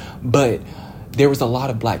you. But there was a lot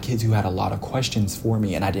of Black kids who had a lot of questions for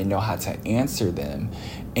me, and I didn't know how to answer them.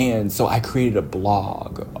 And so I created a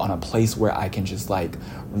blog on a place where I can just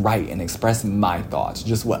write and express my thoughts,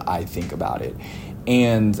 just what I think about it.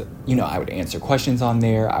 And, I would answer questions on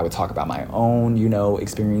there. I would talk about my own,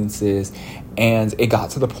 experiences. And it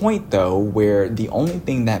got to the point, though, where the only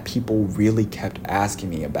thing that people really kept asking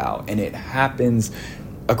me about, and it happens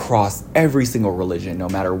across every single religion, no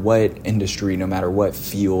matter what industry, no matter what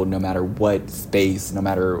field, no matter what space, no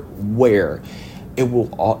matter where, it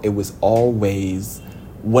was always,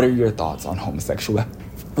 what are your thoughts on homosexuality?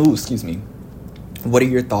 Ooh, excuse me. What are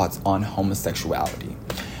your thoughts on homosexuality?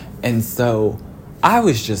 And so I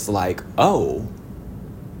was just like, oh,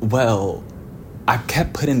 well, I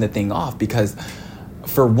kept putting the thing off because,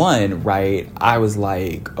 for one, right, I was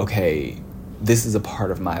like, okay, this is a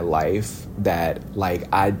part of my life that, like,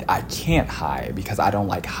 I can't hide because I don't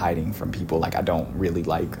like hiding from people. Like, I don't really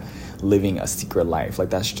like living a secret life.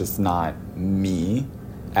 Like, that's just not me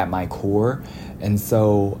at my core. And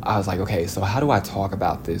so I was like, okay, so how do I talk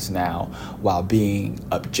about this now while being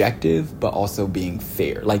objective, but also being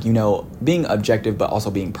fair? Like, being objective, but also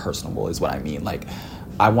being personable is what I mean. Like,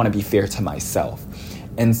 I want to be fair to myself.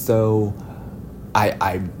 And so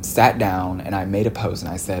I sat down and I made a post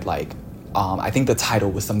and I said, like, I think the title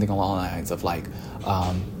was something along the lines of, like,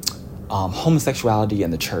 homosexuality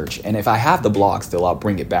in the church. And if I have the blog still, I'll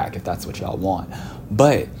bring it back if that's what y'all want.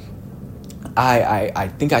 But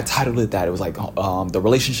I think I titled it that. It was like the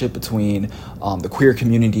relationship between the queer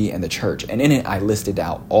community and the church. And in it, I listed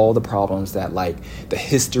out all the problems that, like, the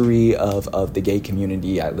history of the gay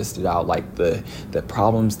community. I listed out, like, the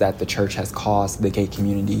problems that the church has caused the gay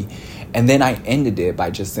community. And then I ended it by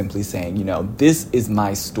just simply saying, this is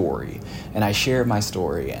my story. And I shared my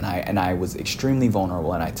story, and I was extremely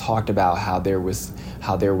vulnerable, and I talked about how there was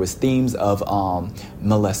themes of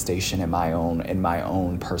molestation in my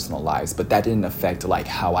own personal lives, but that didn't affect, like,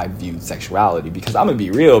 how I viewed sexuality. Because I'm gonna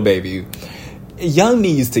be real, baby, young me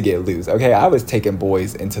used to get loose. Okay, I was taking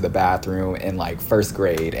boys into the bathroom in, like, first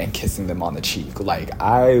grade and kissing them on the cheek. Like,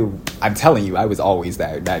 I'm telling you, I was always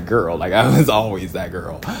that girl. Like, I was always that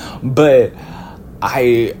girl. But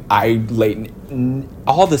I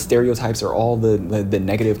all the stereotypes or all the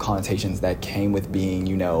negative connotations that came with being,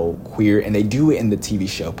 queer, and they do it in the TV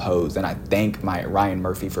show Pose, and I thank my Ryan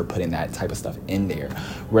Murphy for putting that type of stuff in there,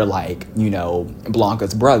 where, like,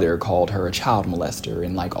 Blanca's brother called her a child molester,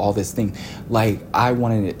 and, like, all this thing. Like, I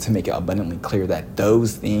wanted it to make it abundantly clear that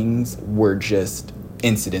those things were just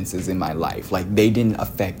incidences in my life. Like, they didn't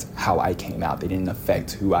affect how I came out. They didn't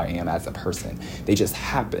affect who I am as a person. They just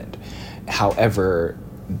happened. However,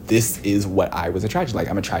 this is what I was attracted to. Like,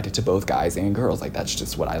 I'm attracted to both guys and girls. Like, that's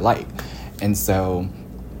just what I like. And so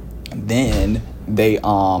then they,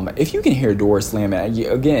 if you can hear doors slamming,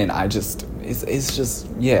 again, it's just,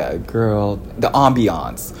 yeah, girl, the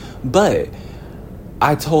ambiance. But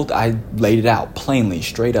I laid it out plainly,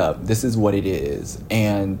 straight up. This is what it is.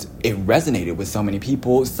 And it resonated with so many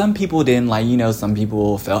people. Some people didn't, like, some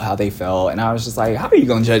people felt how they felt. And I was just like, how are you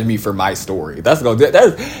going to judge me for my story?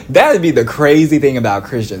 That'd be the crazy thing about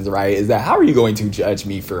Christians, right? Is that, how are you going to judge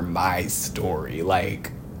me for my story?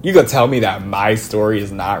 Like, you gonna tell me that my story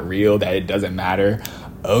is not real, that it doesn't matter?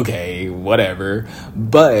 Okay, whatever.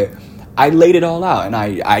 But I laid it all out, and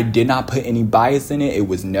I did not put any bias in it. It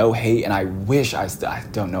was no hate, and I wish I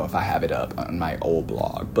don't know if I have it up on my old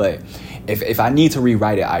blog, but if I need to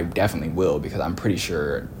rewrite it, I definitely will, because I'm pretty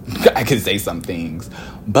sure I could say some things.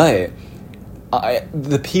 But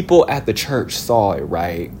the people at the church saw it,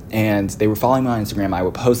 right? And they were following me on Instagram. I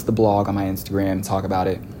would post the blog on my Instagram, talk about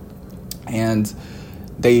it, and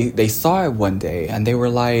they saw it one day, and they were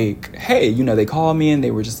like, hey, they called me, and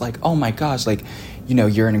they were just like, oh my gosh, like,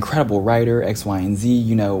 you're an incredible writer, X, Y, and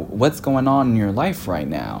Z, what's going on in your life right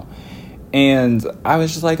now? And I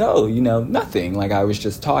was just like, oh, nothing. Like, I was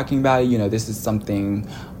just talking about it. This is something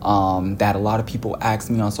that a lot of people ask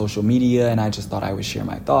me on social media, and I just thought I would share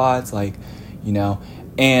my thoughts, like,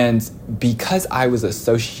 And because I was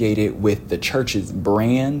associated with the church's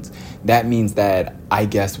brand, that means that I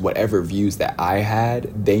guess whatever views that I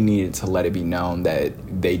had, they needed to let it be known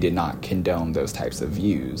that they did not condone those types of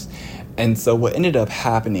views. And so what ended up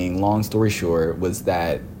happening, long story short, was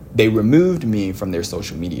that they removed me from their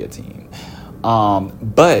social media team.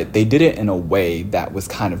 But they did it in a way that was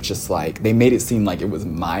kind of just like, they made it seem like it was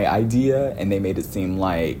my idea, and they made it seem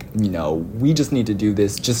like, we just need to do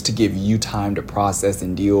this just to give you time to process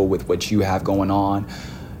and deal with what you have going on.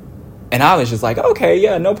 And I was just like, okay,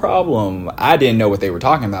 yeah, no problem. I didn't know what they were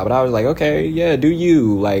talking about, but I was like, okay, yeah, do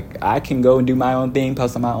you. Like, I can go and do my own thing,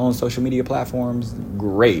 post on my own social media platforms.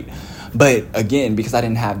 Great. But again, because I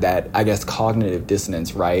didn't have that, I guess, cognitive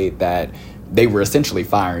dissonance, right, that they were essentially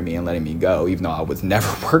firing me and letting me go, even though I was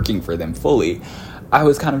never working for them fully, I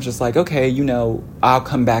was kind of just like, okay, I'll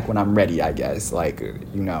come back when I'm ready, I guess. Like,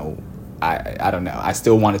 I don't know. I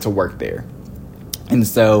still wanted to work there. And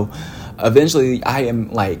so eventually I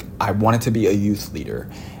wanted to be a youth leader.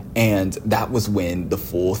 And that was when the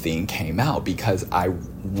full thing came out, because I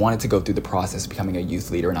wanted to go through the process of becoming a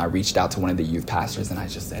youth leader. And I reached out to one of the youth pastors and I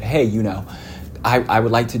just said, hey, I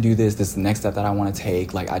would like to do this. This is the next step that I want to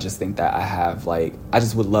take. I just think that I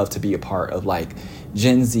just would love to be a part of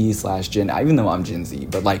Gen Z / Gen, even though I'm Gen Z,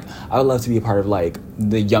 but I would love to be a part of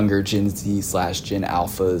the younger Gen Z / Gen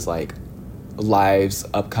Alphas, lives,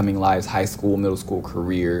 upcoming lives, high school, middle school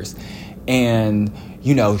careers. And,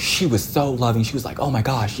 she was so loving. She was like, oh my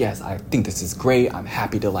gosh, yes, I think this is great. I'm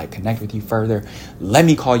happy to connect with you further. Let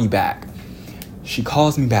me call you back. She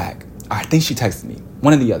calls me back. I think she texted me,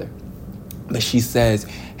 one or the other. But she says,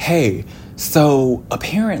 hey, so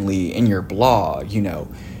apparently in your blog,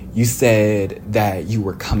 you said that you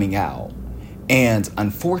were coming out. And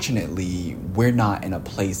unfortunately, we're not in a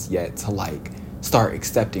place yet to start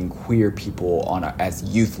accepting queer people as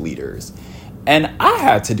youth leaders. And I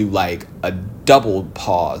had to do a double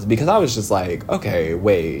pause, because I was just okay,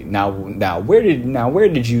 wait, now where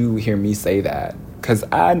did you hear me say that? Because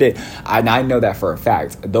I know that for a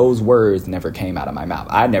fact. Those words never came out of my mouth.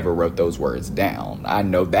 I never wrote those words down. I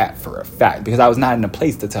know that for a fact, because I was not in a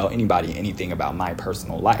place to tell anybody anything about my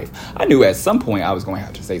personal life. I knew at some point I was going to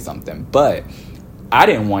have to say something, but I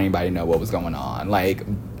didn't want anybody to know what was going on.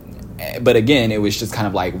 But again, it was just kind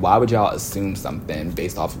of why would y'all assume something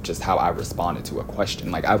based off of just how I responded to a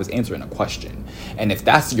question? I was answering a question. And if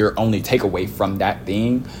that's your only takeaway from that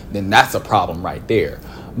thing, then that's a problem right there.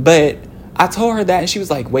 But I told her that, and she was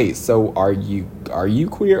like, wait, so are you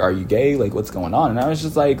queer? Are you gay? What's going on? And I was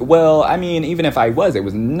just well, I mean, even if I was, it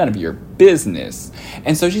was none of your business.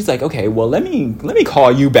 And so she's like, okay, well, let me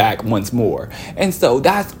call you back once more. And so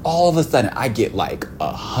that's all of a sudden I get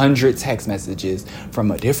 100 text messages from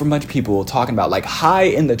a different bunch of people talking about hi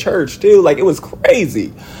in the church too. It was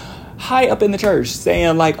crazy. High up in the church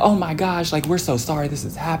saying oh my gosh, we're so sorry this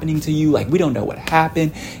is happening to you. We don't know what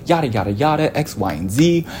happened, yada, yada, yada, X, Y, and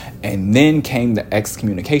Z. And then came the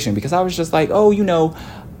excommunication, because I was just I don't know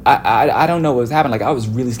what was happening. I was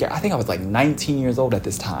really scared. I think I was 19 years old at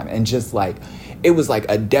this time. And just it was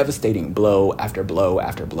a devastating blow after blow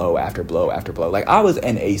after blow after blow after blow. I was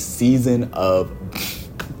in a season of...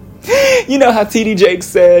 You know how TD Jakes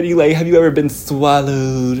said, have you ever been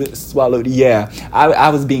swallowed? Yeah, I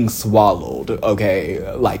was being swallowed, okay,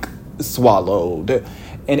 swallowed.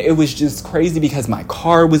 And it was just crazy, because my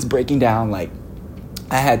car was breaking down. I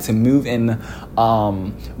had to move in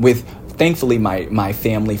with, thankfully, my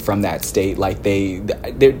family from that state.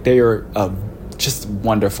 They're a just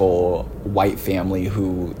wonderful white family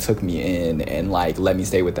who took me in and let me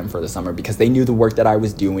stay with them for the summer, because they knew the work that I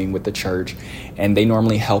was doing with the church, and they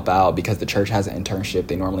normally help out, because the church has an internship.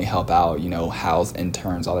 They normally help out, house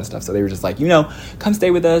interns, all that stuff. So they were just come stay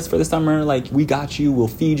with us for the summer. We got you, we'll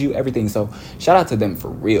feed you, everything. So shout out to them for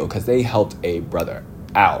real, because they helped a brother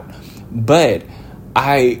out. But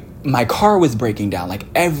my car was breaking down.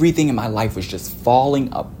 Everything in my life was just falling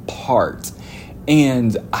apart.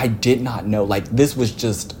 And I did not know, this was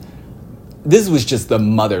just the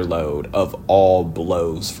mother lode of all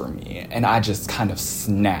blows for me. And I just kind of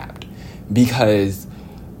snapped, because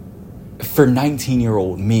for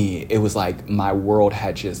 19-year-old me, it was my world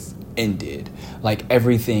had just ended.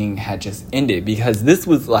 Everything had just ended, because this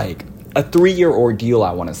was a 3-year ordeal,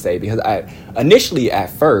 I want to say, because I initially at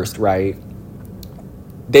first, right,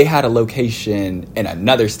 they had a location in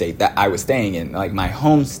another state that I was staying in, my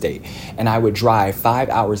home state. And I would drive 5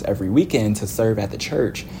 hours every weekend to serve at the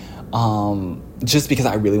church, just because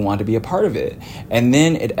I really wanted to be a part of it. And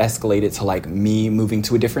then it escalated to me moving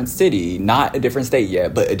to a different city, not a different state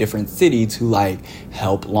yet, but a different city, to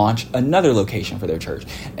help launch another location for their church.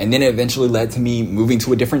 And then it eventually led to me moving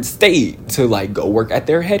to a different state to go work at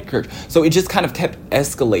their head church. So it just kind of kept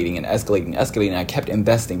escalating and escalating and escalating. And I kept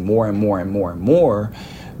investing more and more and more and more,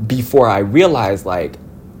 before I realized I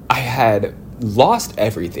had lost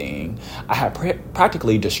everything. I had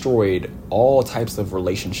practically destroyed all types of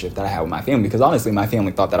relationship that I had with my family, because honestly, my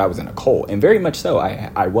family thought that I was in a cult, and very much so.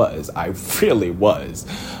 I really was.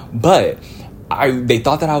 But they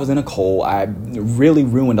thought that I was in a cult. I really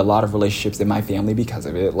ruined a lot of relationships in my family because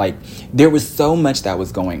of it. There was so much that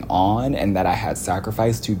was going on, and that I had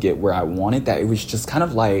sacrificed to get where I wanted, that it was just kind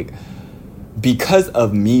of because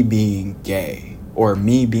of me being gay, or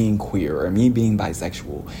me being queer, or me being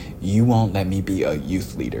bisexual, you won't let me be a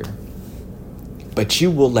youth leader. But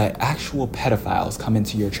you will let actual pedophiles come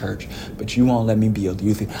into your church, but you won't let me be a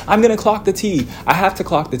youth leader. I'm going to clock the T. I have to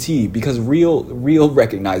clock the T, because real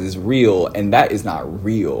recognizes real, and that is not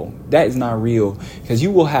real. That is not real, because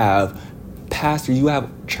you will have pastors, you have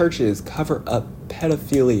churches cover up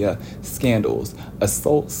pedophilia scandals,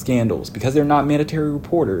 assault scandals, because they're not mandatory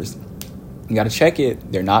reporters. You got to check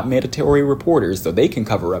it. They're not mandatory reporters, so they can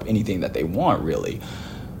cover up anything that they want, really.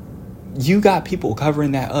 You got people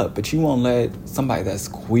covering that up, but you won't let somebody that's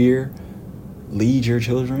queer lead your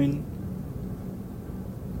children?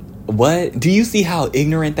 What? Do you see how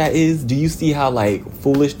ignorant that is? Do you see how, like,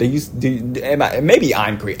 foolish? Maybe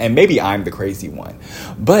I'm the crazy one.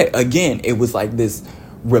 But again, it was like this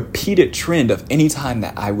repeated trend of any time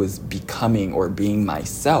that I was becoming or being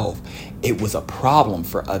myself, it was a problem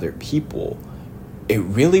for other people. It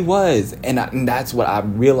really was. And that's what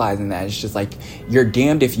I'm realizing, that it's just like, you're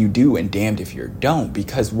damned if you do and damned if you don't.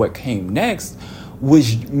 Because what came next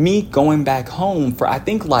was me going back home for, I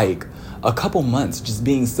think, like a couple months, just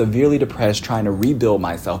being severely depressed, trying to rebuild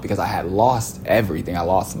myself because I had lost everything. I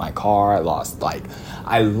lost my car. I lost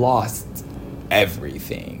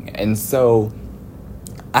everything. And so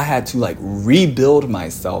I had to, like, rebuild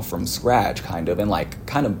myself from scratch, kind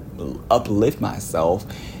of uplift myself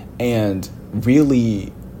and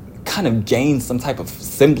really kind of gain some type of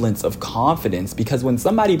semblance of confidence. Because when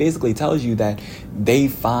somebody basically tells you that they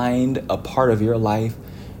find a part of your life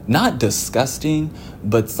not disgusting,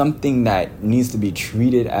 but something that needs to be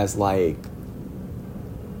treated as it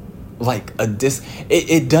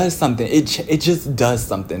does something. It just does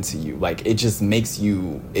something to you. Like, it just makes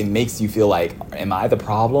you feel like, am I the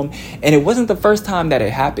problem? And it wasn't the first time that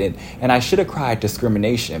it happened, and I should have cried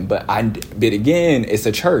discrimination, but again, it's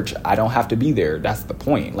a church. I don't have to be there. That's the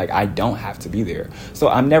point. Like, I don't have to be there. So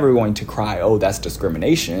I'm never going to cry, oh, that's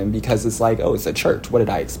discrimination, because it's like, oh, it's a church. What did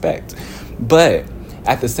I expect? But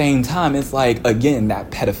at the same time, it's like, again, that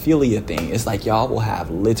pedophilia thing. It's like, y'all will have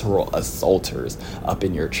literal assaulters up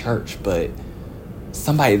in your church, but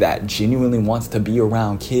somebody that genuinely wants to be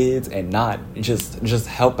around kids and not just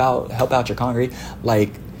help out your congregation, like,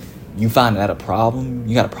 you find that a problem?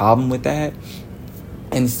 You got a problem with that?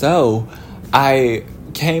 And so I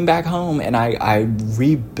came back home and I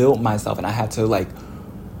rebuilt myself, and I had to, like,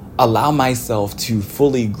 allow myself to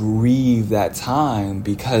fully grieve that time,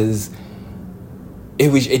 because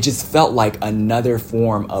it just felt like another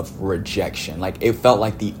form of rejection. Like, it felt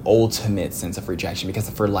like the ultimate sense of rejection, because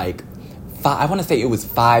for like I want to say it was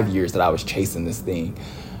 5 years that I was chasing this thing.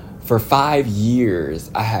 For 5 years,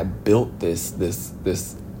 I had built this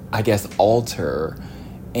I guess altar,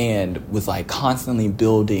 and was like constantly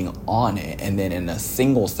building on it, and then in a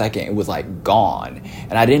single second it was like gone,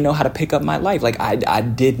 and I didn't know how to pick up my life. Like, I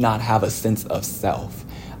did not have a sense of self.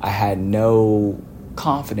 I had no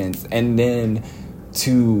confidence, and then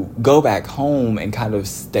to go back home and kind of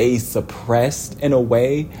stay suppressed in a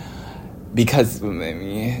way, because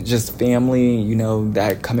just family,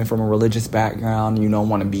 that coming from a religious background, you don't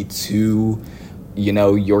want to be too,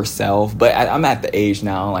 yourself. But I'm at the age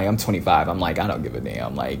now, like, I'm 25. I'm like, I don't give a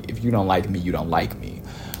damn. Like, if you don't like me, you don't like me.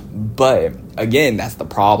 But again, that's the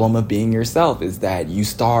problem of being yourself, is that you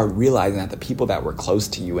start realizing that the people that were close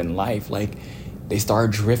to you in life, like, they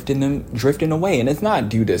start drifting away. And it's not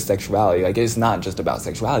due to sexuality. Like, it's not just about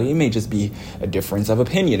sexuality. It may just be a difference of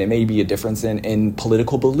opinion. It may be a difference in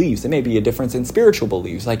political beliefs. It may be a difference in spiritual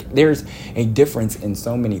beliefs. Like, there's a difference in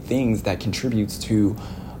so many things that contributes to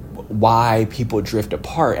why people drift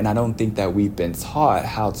apart. And I don't think that we've been taught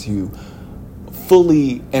how to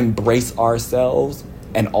fully embrace ourselves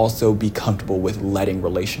and also be comfortable with letting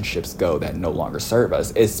relationships go that no longer serve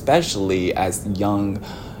us, especially as young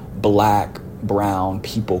Black, brown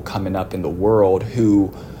people coming up in the world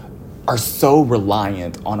who are so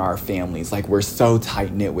reliant on our families. Like, we're so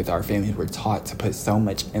tight-knit with our families. We're taught to put so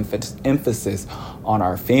much emphasis on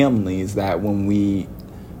our families that when we,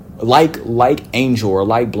 like Angel or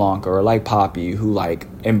like Blanca or like Poppy, who, like,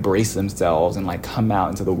 embrace themselves and, like, come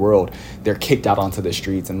out into the world, they're kicked out onto the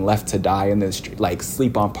streets and left to die in the street, like,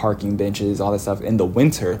 sleep on parking benches, all this stuff in the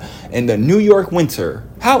winter, in the New York winter.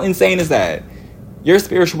 How insane is that? Your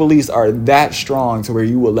spiritual beliefs are that strong to where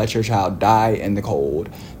you will let your child die in the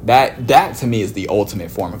cold. That to me is the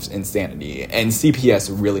ultimate form of insanity. And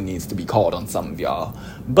CPS really needs to be called on some of y'all.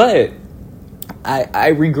 But I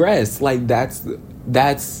regress. Like, that's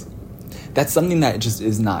something that just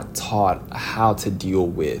is not taught how to deal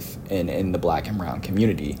with in the Black and brown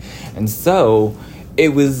community. And so it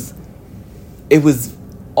was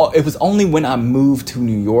only when I moved to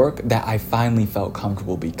New York that I finally felt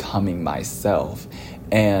comfortable becoming myself.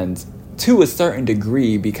 And to a certain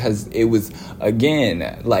degree, because it was,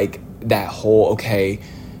 again, like that whole, okay,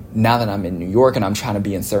 now that I'm in New York and I'm trying to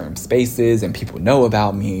be in certain spaces and people know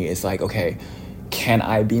about me, it's like, okay, can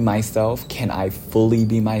I be myself? Can I fully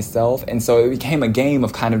be myself? And so it became a game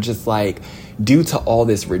of kind of just like, due to all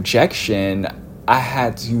this rejection,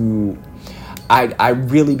 I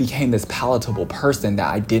really became this palatable person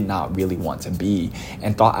that I did not really want to be,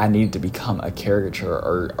 and thought I needed to become a caricature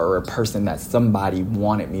or a person that somebody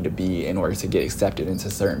wanted me to be in order to get accepted into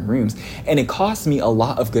certain rooms. And it cost me a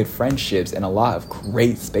lot of good friendships and a lot of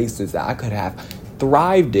great spaces that I could have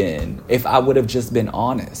thrived in if I would have just been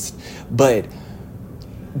honest. But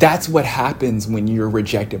that's what happens when you're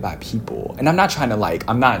rejected by people. And I'm not trying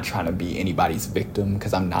to be anybody's victim,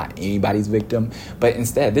 because I'm not anybody's victim. But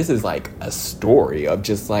instead, this is like a story of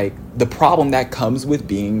just like the problem that comes with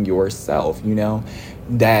being yourself,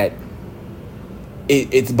 that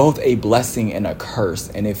it's both a blessing and a curse.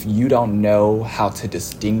 And if you don't know how to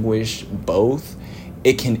distinguish both,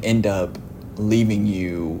 it can end up leaving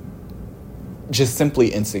you just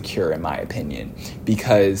simply insecure, in my opinion.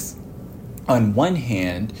 Because on one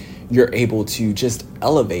hand, you're able to just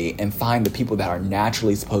elevate and find the people that are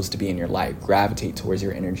naturally supposed to be in your life, gravitate towards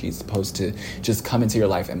your energy, supposed to just come into your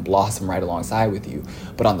life and blossom right alongside with you.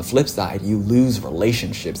 But on the flip side, you lose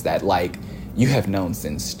relationships that like you have known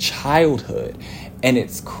since childhood. And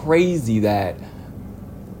it's crazy that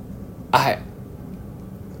I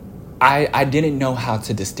didn't know how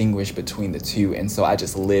to distinguish between the two. And so I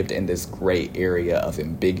just lived in this gray area of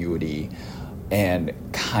ambiguity and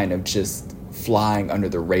kind of just flying under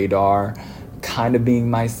the radar, kind of being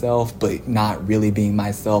myself, but not really being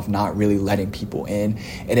myself, not really letting people in.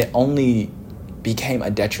 And it only became a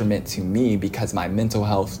detriment to me because my mental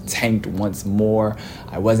health tanked once more.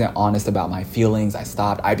 I wasn't honest about my feelings. I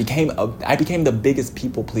stopped. I became the biggest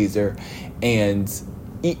people pleaser, and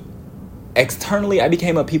externally I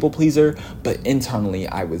became a people pleaser, but internally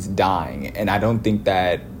I was dying. And I don't think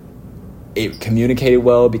that it communicated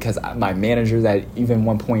well, because my managers at even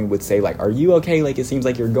one point would say like, are you okay? Like, it seems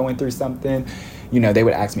like you're going through something. They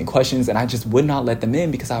would ask me questions, and I just would not let them in,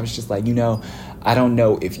 because I was just like, I don't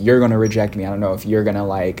know if you're going to reject me. I don't know if you're going to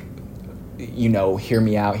like, hear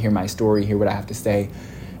me out, hear my story, hear what I have to say.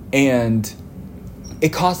 And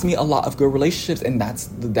it cost me a lot of good relationships. And that's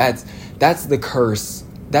the curse.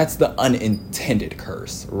 That's the unintended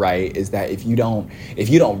curse, right? Is that if you don't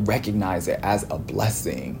recognize it as a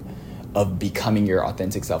blessing of becoming your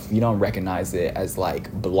authentic self, if you don't recognize it as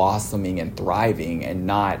like blossoming and thriving, and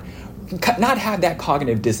not have that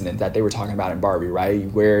cognitive dissonance that they were talking about in Barbie,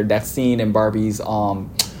 right? Where that scene in Barbie's or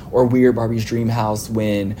Weird Barbie's Dream House,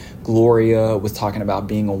 when Gloria was talking about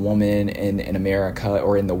being a woman in America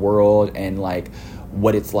or in the world, and like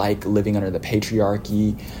what it's like living under the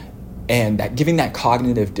patriarchy, and that giving that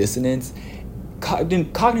cognitive dissonance.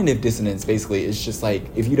 Cognitive dissonance basically is just like,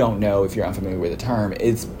 if you're unfamiliar with the term,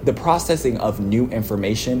 it's the processing of new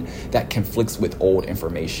information that conflicts with old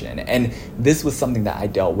information. And this was something that I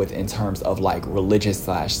dealt with in terms of like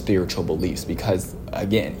religious/spiritual beliefs, because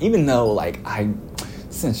again, even though like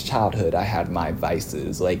since childhood I had my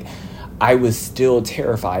vices, like I was still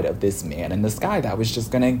terrified of this man in the sky that was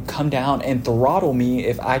just gonna come down and throttle me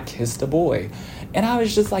if I kissed a boy. And I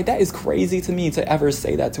was just like, that is crazy to me to ever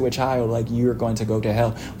say that to a child, like, you're going to go to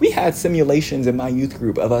hell. We had simulations in my youth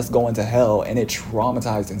group of us going to hell, and it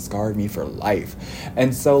traumatized and scarred me for life.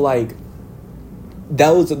 And so, like,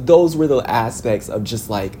 those were the aspects of just,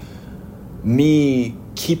 like, me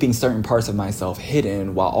keeping certain parts of myself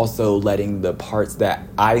hidden, while also letting the parts that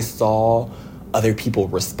I saw other people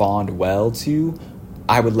respond well to,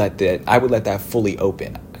 I would let that fully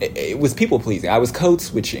open. It was people pleasing. I was code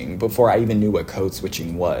switching before I even knew what code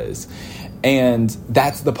switching was. And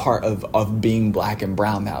that's the part of being black and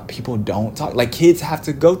brown that people don't talk. Like, kids have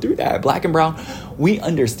to go through that. Black and brown, we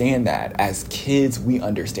understand that. As kids, we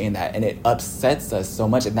understand that. And it upsets us so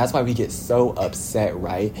much. And that's why we get so upset,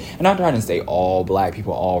 right? And I'm trying to say all black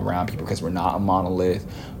people, all brown people, because we're not a monolith.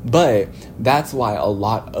 But that's why a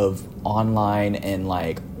lot of online and,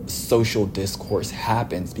 like, social discourse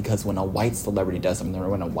happens, because when a white celebrity does something, or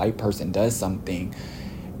when a white person does something,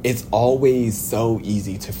 it's always so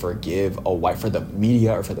easy to forgive for the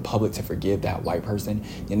media or for the public to forgive that white person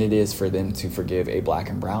than it is for them to forgive a black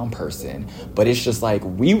and brown person. But it's just like,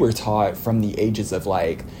 we were taught from the ages of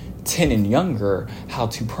like 10 and younger how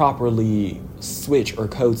to properly switch or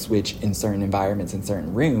code switch in certain environments, in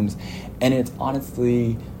certain rooms. And it's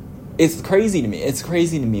honestly, it's crazy to me. It's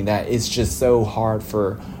crazy to me that it's just so hard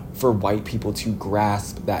for white people to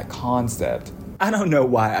grasp that concept. I don't know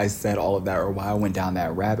why I said all of that or why I went down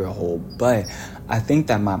that rabbit hole, but I think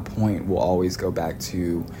that my point will always go back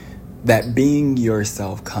to that being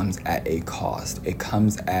yourself comes at a cost. It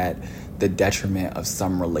comes at the detriment of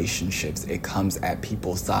some relationships. It comes at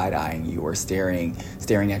people side-eyeing you or staring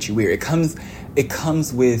at you weird. It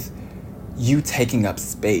comes with you taking up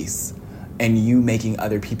space and you making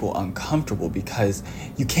other people uncomfortable, because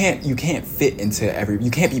you can't fit into you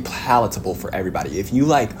can't be palatable for everybody. If you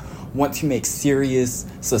want to make serious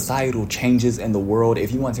societal changes in the world,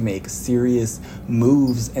 if you want to make serious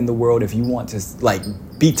moves in the world, if you want to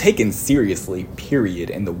be taken seriously, period,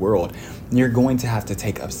 in the world, you're going to have to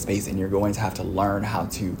take up space, and you're going to have to learn how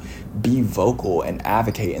to be vocal and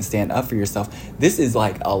advocate and stand up for yourself. This is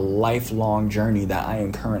a lifelong journey that I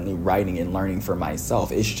am currently writing and learning for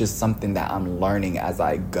myself. It's just something that I'm learning as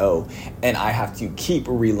I go, and I have to keep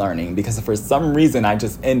relearning, because for some reason I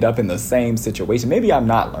just end up in the same situation. Maybe I'm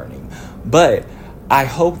not learning, but I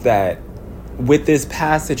hope that with this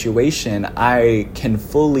past situation, I can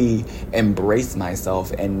fully embrace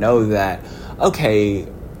myself and know that, okay,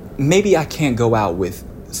 maybe I can't go out with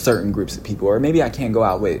certain groups of people, or maybe I can't go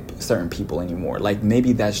out with certain people anymore.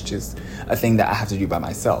 Maybe that's just a thing that I have to do by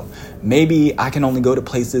myself. Maybe I can only go to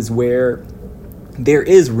places where there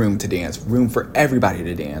is room to dance, room for everybody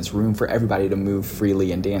to dance, room for everybody to move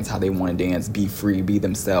freely and dance how they want to dance, be free, be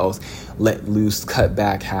themselves, let loose, cut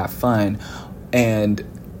back, have fun, and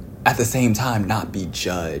at the same time not be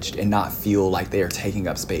judged and not feel like they are taking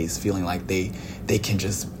up space, feeling like they can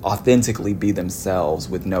just authentically be themselves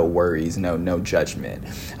with no worries, no judgment.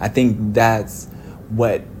 I think that's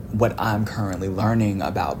what I'm currently learning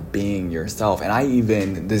about being yourself. And I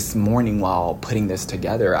even this morning, while putting this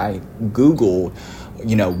together, I Googled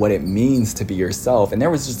what it means to be yourself, and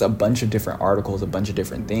there was just a bunch of different articles, a bunch of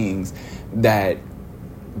different things that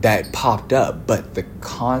popped up, but the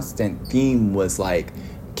constant theme was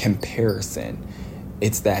comparison.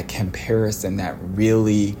 It's that comparison that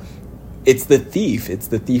really, it's the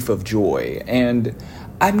thief of joy. And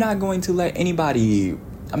I'm not going to let anybody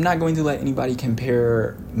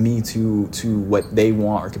compare me to what they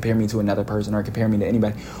want, or compare me to another person, or compare me to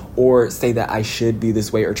anybody, or say that I should be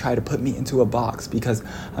this way, or try to put me into a box, because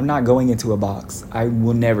I'm not going into a box. I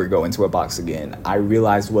will never go into a box again. I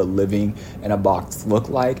realized what living in a box looked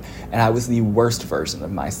like, and I was the worst version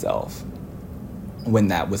of myself when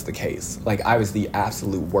that was the case. I was the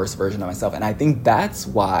absolute worst version of myself. And I think that's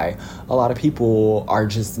why a lot of people are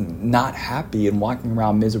just not happy and walking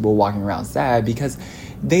around miserable, walking around sad, because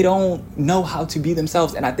they don't know how to be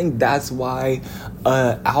themselves. And I think that's why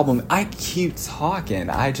album, I keep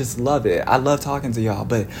talking. I just love it. I love talking to y'all,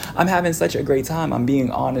 but I'm having such a great time. I'm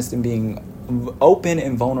being honest and being open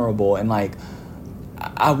and vulnerable, and I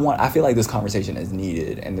feel like this conversation is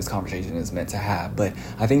needed, and this conversation is meant to have. But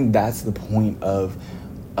I think that's the point of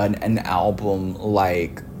an album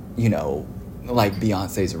like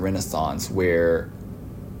Beyonce's Renaissance, where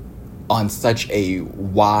on such a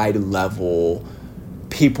wide level,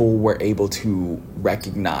 people were able to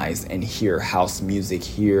recognize and hear house music,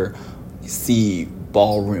 see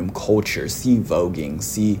ballroom culture, see voguing,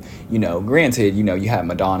 see, granted, you had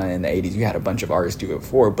Madonna in the 80s, you had a bunch of artists do it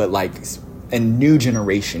before, but a new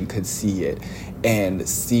generation could see it and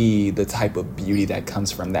see the type of beauty that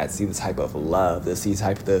comes from that, see the type of love, see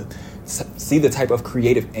the type of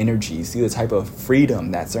creative energy, see the type of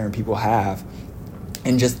freedom that certain people have,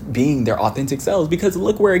 and just being their authentic selves. Because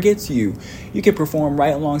look where it gets you. You can perform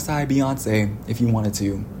right alongside Beyonce if you wanted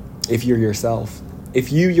to, if you're yourself.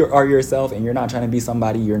 If you are yourself and you're not trying to be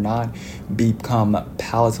somebody you're not, become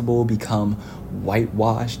palatable, become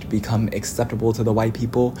whitewashed, become acceptable to the white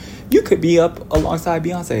people, you could be up alongside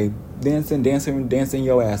Beyonce, dancing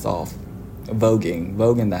your ass off,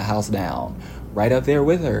 voguing the house down, right up there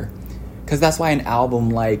with her. Because that's why an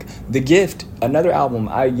album like The Gift, another album,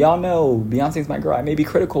 y'all know Beyonce's my girl, I may be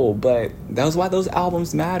critical, but that's why those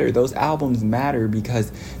albums matter. Those albums matter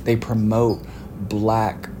because they promote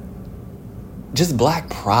black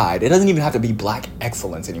pride. It doesn't even have to be black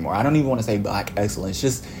excellence anymore. I don't even want to say black excellence.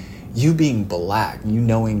 Just you being black, you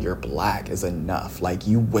knowing you're black is enough.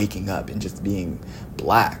 You waking up and just being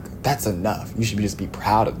black, that's enough. You should just be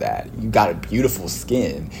proud of that. You got a beautiful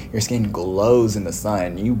skin. Your skin glows in the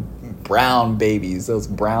sun. You brown babies, those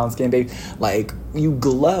brown skin babies, you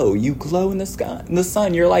glow in the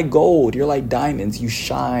sun. You're like gold, you're like diamonds, you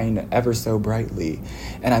shine ever so brightly.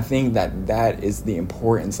 And I think that is the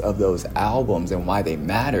importance of those albums and why they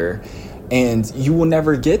matter. And you will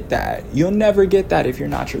never get that. You'll never get that if you're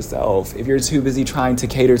not yourself. If you're too busy trying to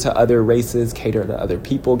cater to other races, cater to other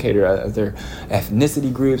people, cater to other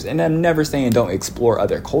ethnicity groups. And I'm never saying don't explore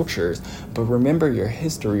other cultures, but remember your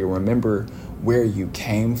history, remember where you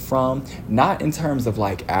came from, not in terms of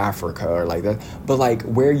Africa or that, but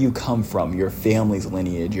where you come from, your family's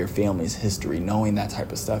lineage, your family's history, knowing that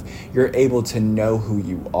type of stuff. You're able to know who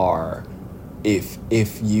you are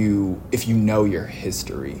if you know your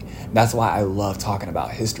history. That's why I love talking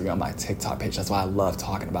about history on my TikTok page. That's why I love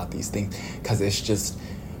talking about these things, because it's just,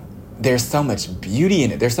 there's so much beauty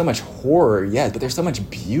in it. There's so much horror, yes, but there's so much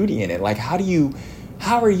beauty in it. Like, how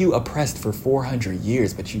are you oppressed for 400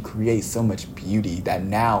 years, but you create so much beauty that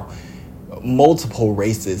now multiple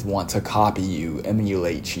races want to copy you,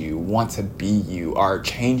 emulate you, want to be you, are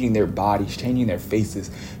changing their bodies, changing their faces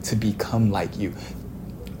to become like you.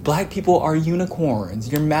 Black people are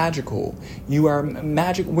unicorns. You're magical. You are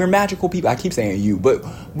magic. We're magical people. I keep saying you, but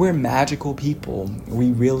we're magical people.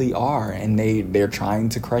 We really are. And they're trying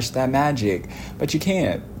to crush that magic. But you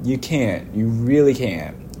can't. You can't. You really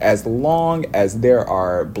can't. As long as there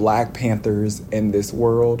are Black Panthers in this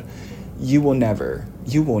world, you will never.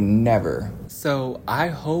 So I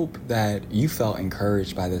hope that you felt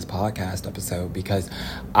encouraged by this podcast episode, because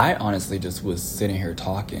I honestly just was sitting here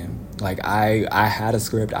talking. Like, I had a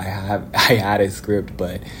script. I had a script,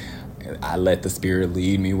 but I let the spirit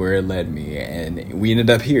lead me where it led me, and we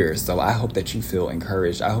ended up here. So I hope that you feel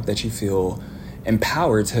encouraged. I hope that you feel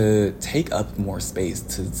empowered to take up more space,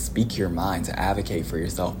 to speak your mind, to advocate for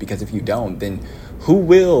yourself. Because if you don't, then who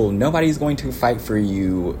will? Nobody's going to fight for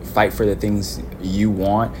you, fight for the things you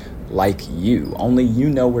want like you. Only you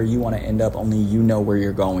know where you want to end up. Only you know where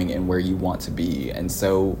you're going and where you want to be. And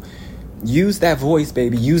so use that voice,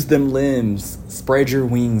 baby. Use them limbs. Spread your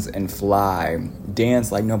wings and fly.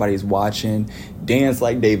 Dance like nobody's watching. Dance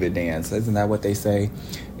like David dance. Isn't that what they say?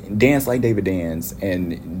 Dance like David dance,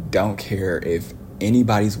 and don't care if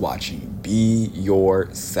anybody's watching. Be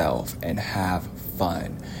yourself and have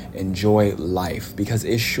fun. Enjoy life, because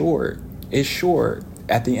it's short. It's short.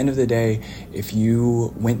 At the end of the day, if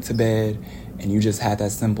you went to bed and you just had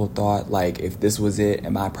that simple thought, like, if this was it,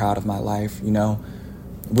 am I proud of my life? You know,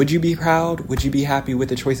 would you be proud? Would you be happy with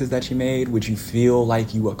the choices that you made? Would you feel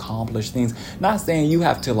like you accomplished things? Not saying you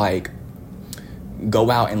have to, like,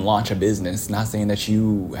 go out and launch a business. Not saying that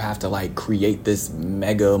you have to, like, create this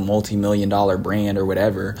mega multi-million-dollar brand or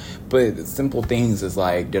whatever, but simple things is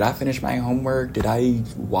like, did I finish my homework? Did I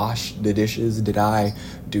wash the dishes? Did I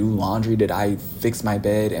do laundry? Did I fix my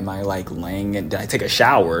bed? Am I, like, laying in? Did I take a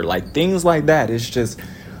shower? Like, things like that. It's just,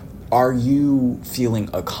 are you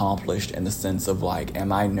feeling accomplished in the sense of, like,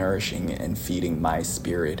 am I nourishing and feeding my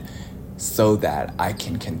spirit so that I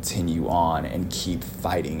can continue on and keep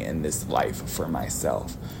fighting in this life for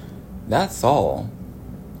myself? That's all.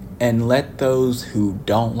 And let those who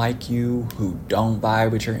don't like you, who don't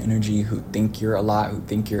vibe with your energy, who think you're a lot, who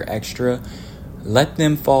think you're extra, let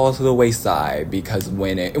them fall to the wayside, because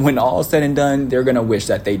when all is said and done, they're gonna wish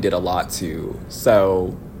that they did a lot too.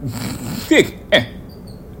 So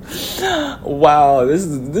wow, this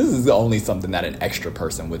is only something that an extra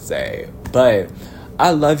person would say. But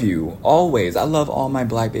I love you always. I love all my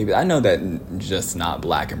Black babies. I know that just not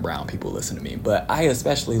Black and brown people listen to me, but I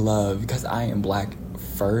especially love, because I am Black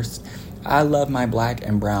first, I love my Black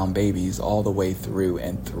and brown babies all the way through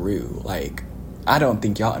and through. Like, I don't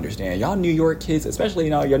think y'all understand. Y'all New York kids, especially, you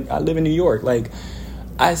know, I live in New York. Like,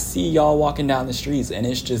 I see y'all walking down the streets, and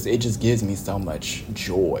it just gives me so much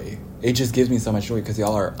joy. It just gives me so much joy, because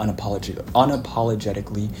y'all are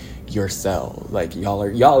unapologetically yourself. Like, y'all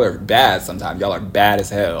are bad sometimes. Y'all are bad as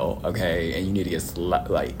hell, okay? And you need to get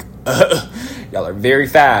y'all are very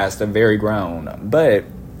fast and very grown, but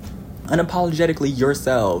unapologetically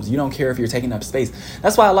yourselves. You don't care if you're taking up space.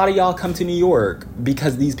 That's why a lot of y'all come to New York,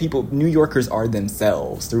 because these people, New Yorkers, are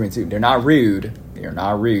themselves through and through. They're not rude.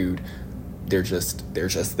 They're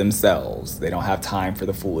just themselves. They don't have time for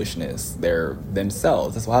the foolishness. They're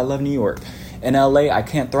themselves. That's why I love New York. In LA, I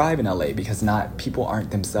can't thrive in LA, because people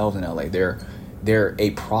aren't themselves in LA. They're a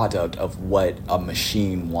product of what a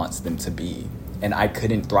machine wants them to be. And I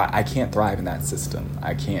can't thrive in that system.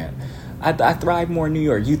 I can't. I thrive more in New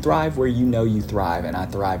York. You thrive where you know you thrive, and I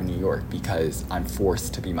thrive in New York because I'm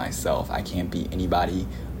forced to be myself. I can't be anybody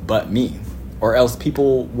but me, or else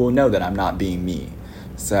people will know that I'm not being me.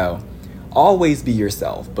 So always be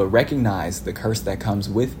yourself, but recognize the curse that comes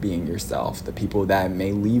with being yourself, the people that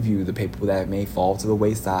may leave you, the people that may fall to the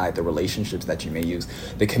wayside, the relationships that you may use,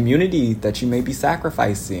 the community that you may be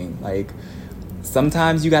sacrificing. Like,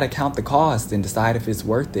 sometimes you got to count the cost and decide if it's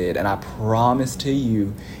worth it. And I promise to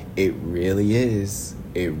you, it really is.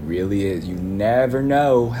 It really is. You never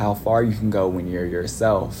know how far you can go when you're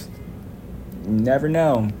yourself. You never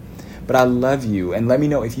know. But I love you. And let me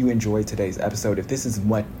know if you enjoyed today's episode, if this is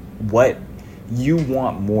what you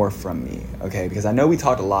want more from me, okay? Because I know we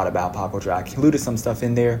talked a lot about pop culture. I included some stuff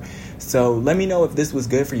in there. So let me know if this was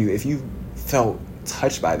good for you, if you felt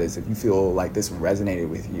touched by this, if you feel like this resonated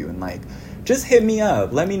with you, and like, just hit me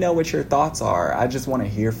up. Let me know what your thoughts are. I just want to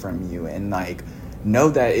hear from you and like know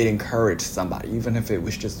that it encouraged somebody, even if it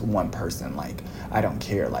was just one person. Like, I don't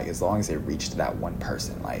care. Like, as long as it reached that one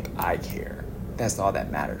person, like, I care. That's all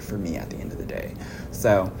that mattered for me at the end of the day.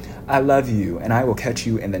 So I love you, and I will catch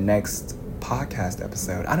you in the next podcast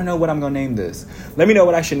episode. I don't know what I'm gonna name this. Let me know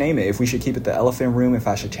what I should name it. If we should keep it the elephant room, if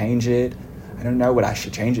I should change it. I don't know what I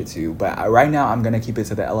should change it to, but right now I'm gonna keep it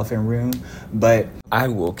to the elephant room. But I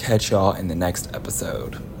will catch y'all in the next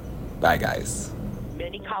episode. Bye, guys.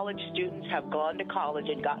 Many college students have gone to college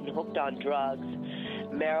and gotten hooked on drugs,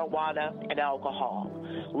 marijuana, and alcohol.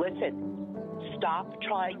 Listen, stop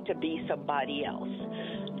trying to be somebody else.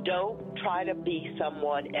 Don't try to be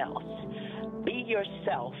someone else. Be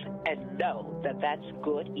yourself and know that that's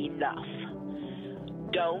good enough.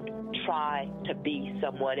 Don't try to be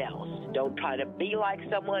someone else. Don't try to be like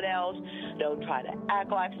someone else. Don't try to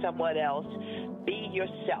act like someone else. Be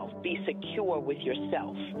yourself. Be secure with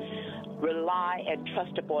yourself. Rely and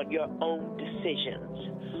trust upon your own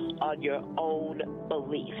decisions, on your own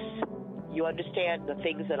beliefs. You understand the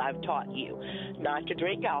things that I've taught you. Not to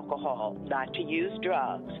drink alcohol, not to use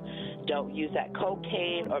drugs. Don't use that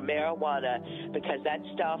cocaine or marijuana because that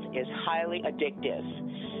stuff is highly addictive.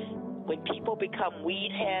 When people become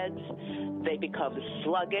weed heads, they become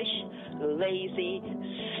sluggish, lazy,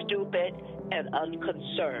 stupid, and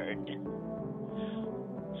unconcerned.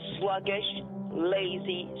 Sluggish,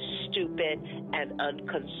 lazy, stupid, and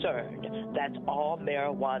unconcerned. That's all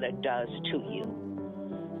marijuana does to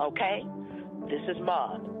you. Okay? This is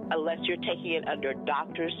Mom. Unless you're taking it under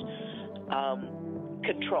doctor's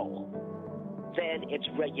control, then it's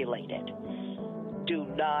regulated. Do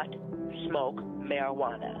not smoke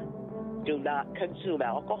marijuana. Do not consume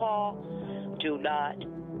alcohol. Do not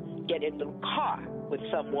get in the car with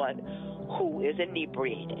someone who is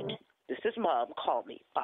inebriated. This is Mom. Call me. Bye.